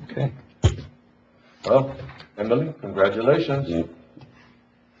 Okay. Well, Emily, congratulations.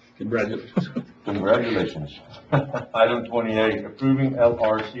 Congratulations. Congratulations. Item 28, approving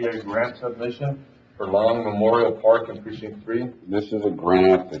LRCA grant submission for Long Memorial Park in Precinct 3. This is a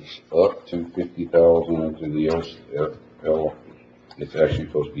grant that's up to $50,000 to the it's actually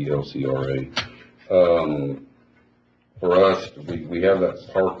supposed to be LCRA. For us, we have that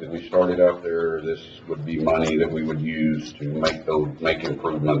park that we started out there. This would be money that we would use to make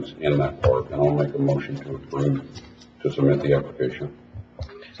improvements in that park, and I'll make a motion to approve, to submit the application.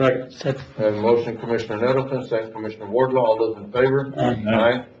 Second. I have a motion, Commissioner Nettleton, second Commissioner Wardlaw. All those in favor?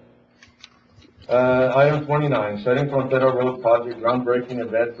 Aye. Item 29, setting Frontera Road project groundbreaking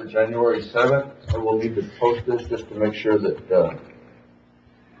event for January 7th. I will need to post this just to make sure that,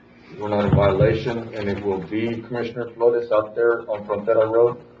 we're not in violation, and it will be Commissioner Flores out there on Frontera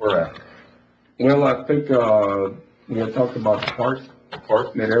Road. Where at? Well, I think, we had talked about the park,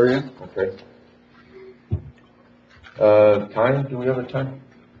 that area. Okay. Time, do we have a time?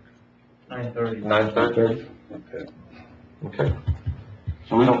 9:30. 9:30? Okay. Okay.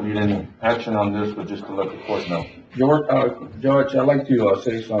 So we don't need any action on this, but just to let the court know. George, I'd like to,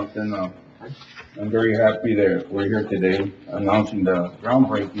 say something. I'm very happy that we're here today announcing the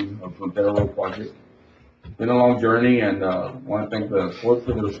groundbreaking of the Verde Road project. It's been a long journey, and, want to thank the court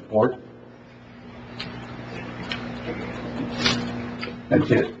for their support. That's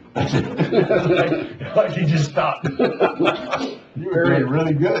it. That's it. Like you just stopped. You were doing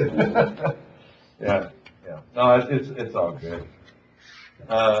really good. Yeah. No, it's all good.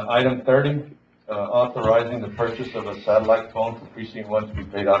 Item 30, authorizing the purchase of a satellite phone for Precinct 1 to be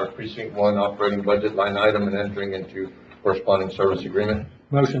paid out of Precinct 1 operating budget line item and entering into corresponding service agreement.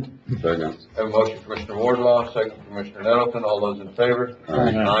 Motion. Second. Have a motion, Commissioner Wardlaw, second Commissioner Nettleton. All those in favor?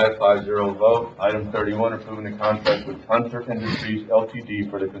 Aye. Aye, 5-0 vote. Item 31, approving the contract with Hunter Industries Ltd.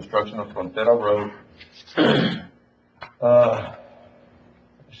 for the construction of Frontera Road.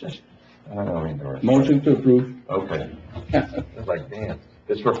 It's just, I don't know any words. Motion to approve. Okay. It's like, damn.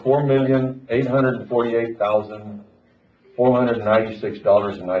 It's for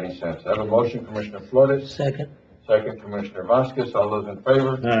 $4,848,496.90. I have a motion, Commissioner Flores. Second. Second, Commissioner Vasquez. All those in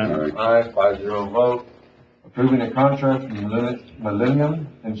favor? Aye. Aye, 5-0 vote. Approving a contract with Millennium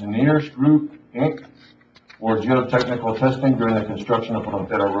Engineers Group, Inc. for geotechnical testing during the construction of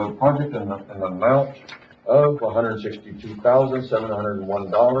Frontera Road project in an amount of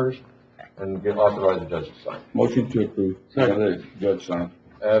 $162,701, and get authorized the judge to sign. Motion to approve. Second. Judge sign.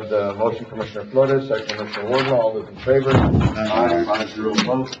 I have the motion, Commissioner Flores, second Commissioner Wardlaw. All those in favor? Aye, 5-0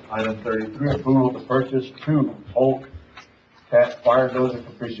 vote. Item 33, approval to purchase 2 Hulk Cat fire dozers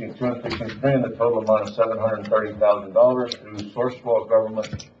for Precinct 2 and Precinct 3 in the total amount of $730,000 through Sourcewell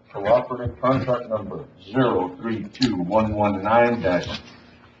Government Cooperative Contract Number 032119-CAT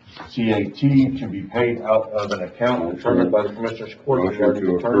to be paid out of an account determined by the Commissioners Court. Motion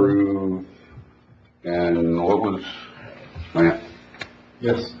to approve. And what was, Matt?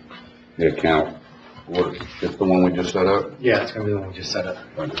 Yes. The account, what, just the one we just set up? Yeah, it's gonna be the one we just set up.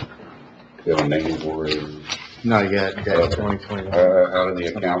 You have a name for it? Not yet, that's 2021. Out of the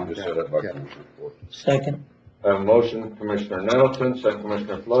account just set up by Commissioner Court. Second. A motion, Commissioner Nettleton, second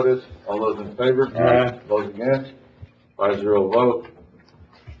Commissioner Flores. All those in favor? Aye. Those against? 5-0 vote.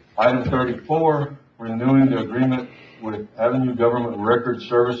 Item 34, renewing the agreement with Avenue Government Record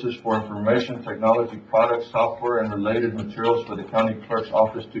Services for information technology products, software, and related materials for the county clerk's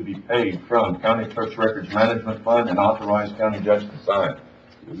office to be paid from County Clerk's Records Management Fund and authorized county judge to sign.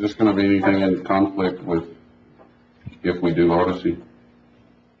 Is this gonna be anything in conflict with if we do Odyssey?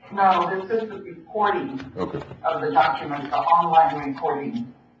 No, this is the recording Okay. of the documents, the online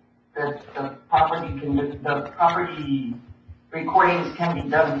recording, that the property recordings can be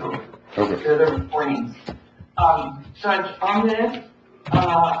done through. Okay. Through the recordings. Judge, on this,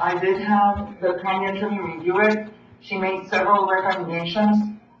 I did have the county attorney review it. She made several recommendations.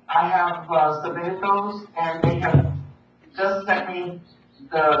 I have submitted those, and they have just sent me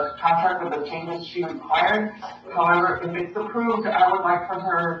the contract with the changes she required. However, if it's approved, I would like for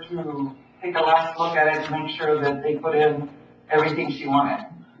her to take a last look at it to make sure that they put in everything she wanted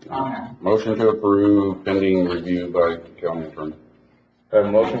on there. Motion to approve pending review by county attorney. Have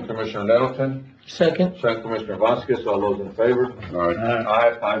a motion, Commissioner Nettleton. Second. Second, Commissioner Vasquez. All those in favor?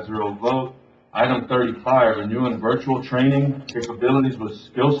 Aye. Aye, 5-0 vote. Item 35, renewing virtual training capabilities with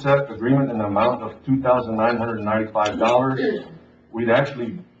skill set agreement in the amount of $2,995. We'd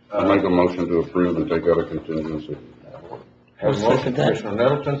actually, I make a motion to approve and take out a contingency. have a motion, Commissioner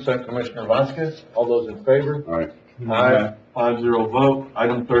Nettleton, second, Commissioner Vasquez. All those in favor? Aye. Aye, 5-0 vote.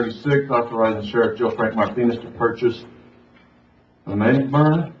 Item 36, authorizing Sheriff Joe Frank Martinez to purchase a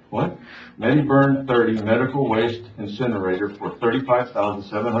Mediburn 30 medical waste incinerator for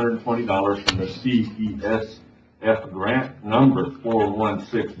 $35,720 from the CESF grant number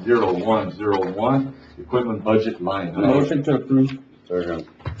 4160101, equipment budget line. Motion to approve. Second.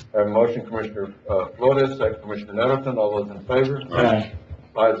 Have a motion, Commissioner Flores, second, Commissioner Nettleton. All those in favor? Aye.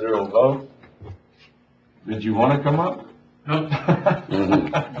 5-0 vote. Did you want to come up? No.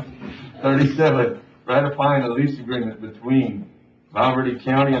 37, ratifying a lease agreement between Verde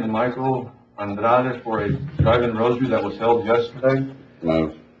County and Michael Andrade for a drive-in rosary that was held yesterday.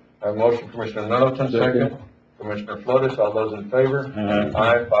 Move. Have a motion, Commissioner Nettleton, second. Commissioner Flores, all those in favor?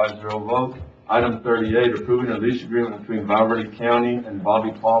 Aye, 5-0 vote. Item 38, approving a lease agreement between Verde County and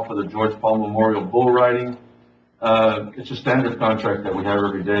Bobby Paul for the George Paul Memorial Bull Riding. It's a standard contract that we have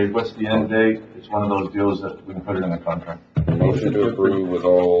every day. What's the end date? It's one of those deals that we can put it in the contract. Motion to approve with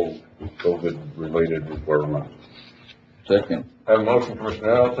all COVID-related requirements. Second. Have a motion, Commissioner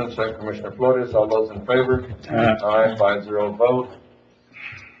Nettleton, second, Commissioner Flores, all those in favor? Aye, 5-0 vote.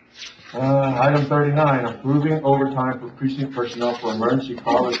 Item 39, approving overtime for precinct personnel for emergency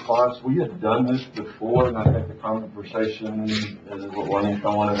call response. We had done this before, and I think the conversation is what one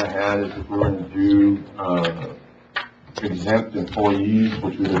wanted to have is if we were to do, exempt employees,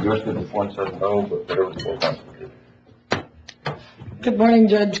 which we addressed it before and said no, but whatever the board wants to do. Good morning,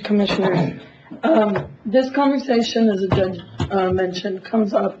 Judge, Commissioners. This conversation, as the judge mentioned,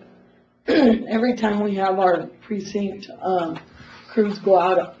 comes up every time we have our precinct crews go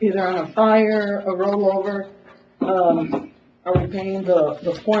out, either on a fire, a rollover. Are we paying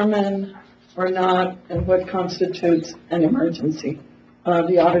the foreman or not, and what constitutes an emergency?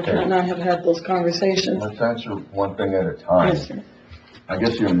 The auditor and I have had those conversations. Let's answer one thing at a time. Yes, sir. I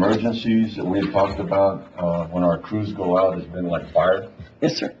guess the emergencies that we had talked about, when our crews go out has been like fire.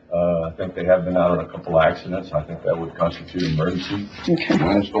 Yes, sir. I think they have been out in a couple of accidents. I think that would constitute emergency. Okay.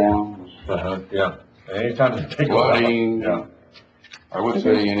 Windstorms. Yeah. Anytime you take a Well, I while. mean, Yeah. I would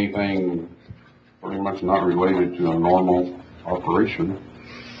say anything pretty much not related to a normal operation.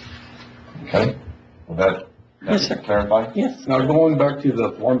 Okay. Well, that Yes, sir. clarify? Yes. Now, going back to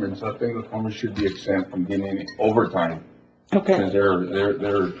the foremen, so I think the foremen should be exempt from getting any overtime. Okay. Because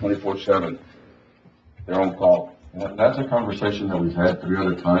they're 24/7. They're on call. That's a conversation that we've had 3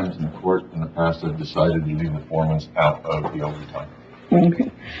 other times in the court in the past. Have decided to leave the foremen out of the overtime.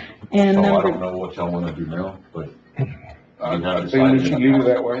 Okay. And So I number, don't know what y'all want to do now, but I think we should leave it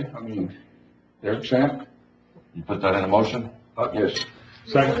that way. I mean, they're exempt. you put that in a motion? Yes.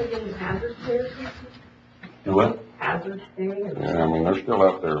 Hazard pay, Do what? hazard pay. Yeah, I mean, they're still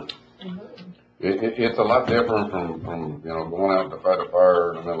out there. It's a lot different from, going out to fight a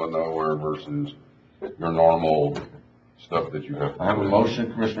fire in the middle of nowhere versus your normal stuff that you have. I have a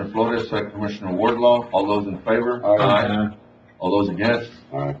motion, Commissioner Flores, second, Commissioner Wardlaw. All those in favor? Aye. All those against?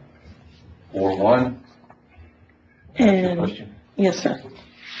 Aye. 4-1. and, Question. yes, sir.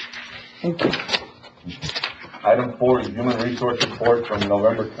 Thank you. Item 4 is Human Resource Report from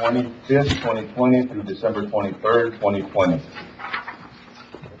November 25th, 2020 through December 23rd, 2020.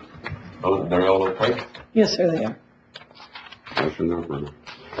 They're all okay? Yes, sir, they are. Motion to approve.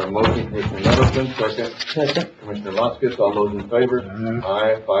 A motion, Commissioner Nettleton, second. Commissioner Vasquez, all those in favor?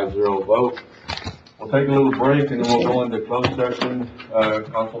 Aye, 5-0 vote. We'll take a little break and then we'll go into closed session,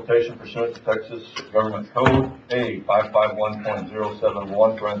 consultation pursuant to Texas Government Code, A,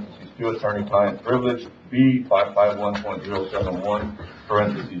 551.071, parentheses 2, attorney-client privilege, B, 551.071,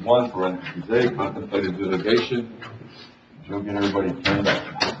 parentheses 1, parentheses A, contemplated litigation. You'll get everybody turned up.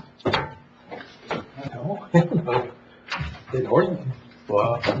 Did Horton?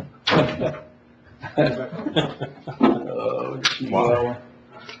 Wow. Wow.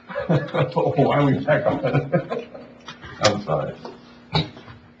 Why are we back on that? I'm sorry.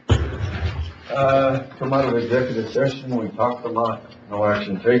 Come out of executive session, we talked a lot, no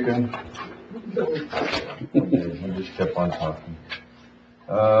action taken. We just kept on talking.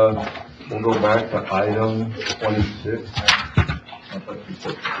 We'll go back to item 26.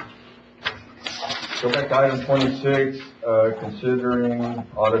 Go back to item 26, considering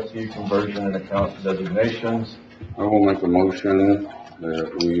Odyssey conversion and account designations. I will make a motion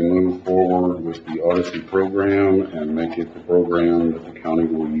that we move forward with the Odyssey program and make it the program that the county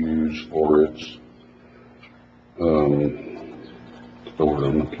will use for its, what's the word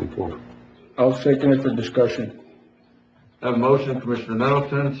I'm looking for? I'll second it for discussion. Have a motion, Commissioner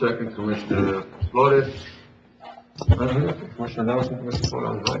Nettleton, second Commissioner Flores. Commissioner Nettleton, Commissioner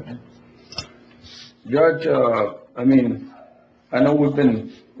Flores, right? Judge, I mean, I know we've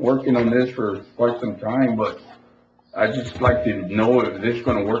been working on this for quite some time, but I'd just like to know if this is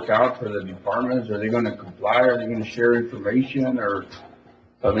gonna work out for the departments. Are they gonna comply? Are they gonna share information? Or,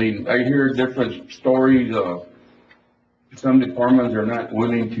 I mean, I hear different stories of some departments are not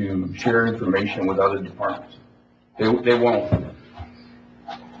willing to share information with other departments. They won't.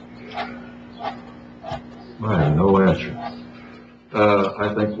 I have no answer.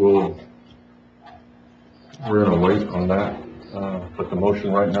 I think we're gonna wait on that, but the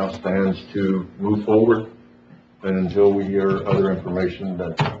motion right now stands to move forward and until we hear other information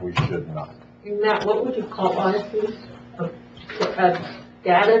that we should not. Matt, what would you call Odyssey?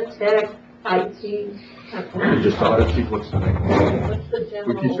 Data tech, IT? Just Odyssey, what's the name? What's the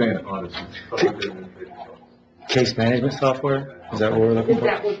We keep saying general? Odyssey. Case management software, is that what we're looking Is for?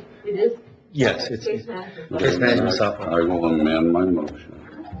 that what it is? Yes, it's Case management. case management software. I will amend my motion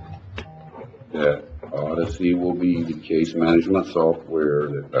that Odyssey will be the case management software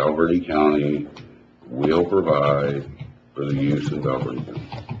that Verde County will provide for the use of Verde County.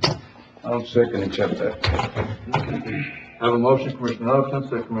 I'll second accept that. Have a motion, Commissioner Nettleton,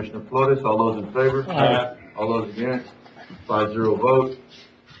 second Commissioner Flores, all those in favor? Aye. All those against? 5-0 vote.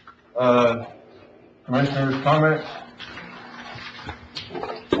 Commissioners, comments?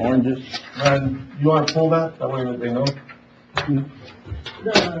 Oranges. And you want to pull that way that they know?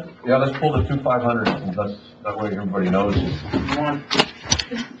 Yeah, let's pull the 2 500s, and that way everybody knows.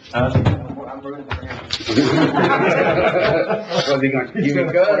 Was he gonna give me a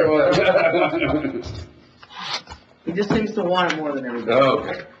gun or what? He just seems to want it more than everybody. Oh,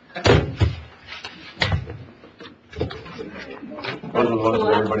 okay. Those are the ones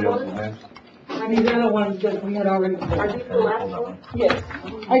that everybody else's names? These are the ones that we had already. Are these the last one? Yes.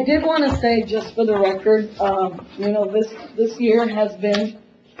 I did want to say, just for the record, this year has been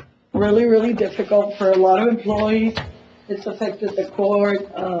really, really difficult for a lot of employees. It's affected the court,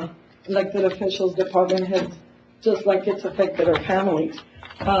 elected officials, department heads, just like it's affected our families.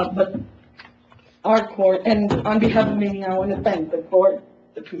 But our court, and on behalf of me, I want to thank the court,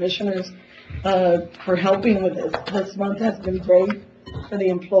 the commissioners, for helping with this. This month has been great for the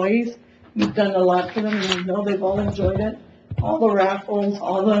employees. We've done a lot for them, and I know they've all enjoyed it. All the raffles,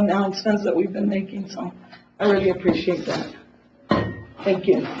 all the announcements that we've been making, so I really appreciate that. Thank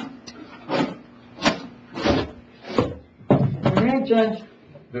you. All right, Judge.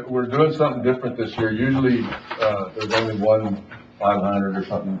 We're doing something different this year. Usually, there's only one 500 or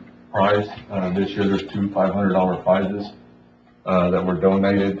something prize. This year, there's 2 $500 prizes, that were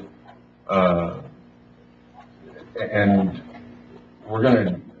donated. And we're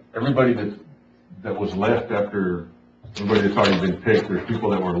everybody that was left after, everybody that's already been picked, there's people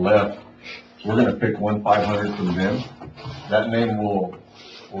that were left. We're gonna pick 1 500 from them. That name will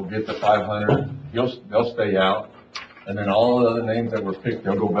get the 500. They'll stay out. And then all the other names that were picked,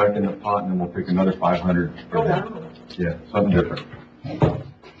 they'll go back in the pot and then we'll pick another 500 for them. Yeah, something different.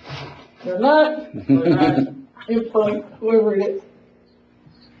 Good luck. Employee, whoever it is.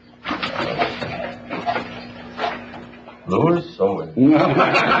 Louis Owen.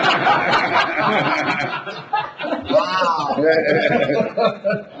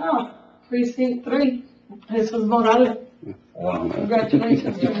 Oh, precinct 3, Jesus Morales. Wow.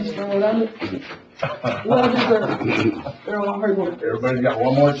 Congratulations, Mr. Morales. Well deserved. They're all hard work. Everybody's got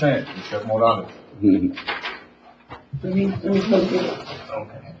one more chance, except Morales. Let me put it.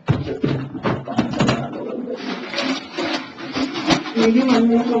 Okay. You and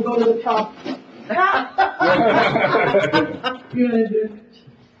me will go to the top. You're gonna do.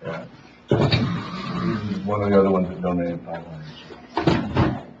 Yeah. He's one of the other ones that donated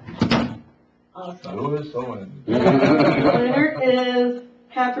 500. Awesome. Louis Owen. Winner is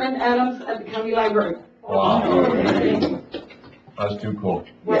Catherine Adams at the county library. Wow. That's too cool.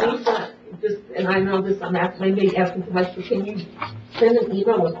 What is that? Just, and I know this, I'm asking, maybe asking too much, but can you send an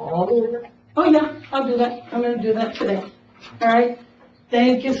email with all the winners? Oh, yeah, I'll do that. I'm gonna do that today. All right.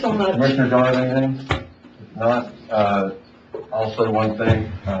 Thank you so much. Commissioners don't have anything? If not, I'll say one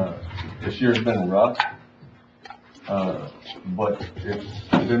thing, this year's been rough, but it's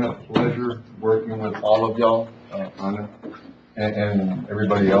been a pleasure working with all of y'all, Anna, and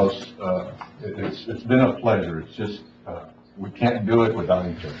everybody else. It's been a pleasure. It's just, we can't do it without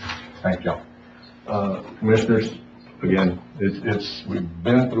each other. Thank y'all. Commissioners, again, we've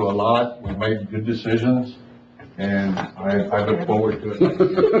been through a lot. We've made good decisions. And I look forward to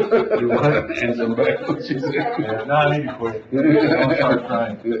it. You what? Hands them back. Yeah, no, I need to quit. I'll start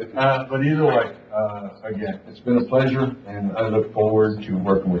crying. But either way, again, it's been a pleasure, and I look forward to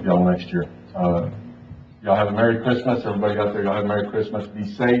working with y'all next year. Y'all have a Merry Christmas. Everybody out there, y'all have a Merry Christmas. Be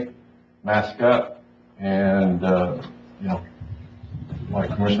safe, mask up, and,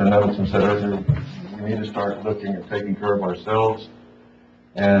 like Commissioner Nettleton said earlier, we need to start looking at taking care of ourselves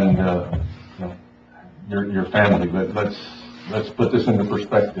and, your family, but let's put this into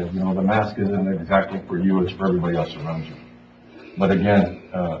perspective. The mask isn't exactly for you, it's for everybody else around you. But again,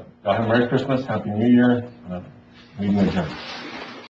 y'all have a Merry Christmas, Happy New Year, meeting adjourned.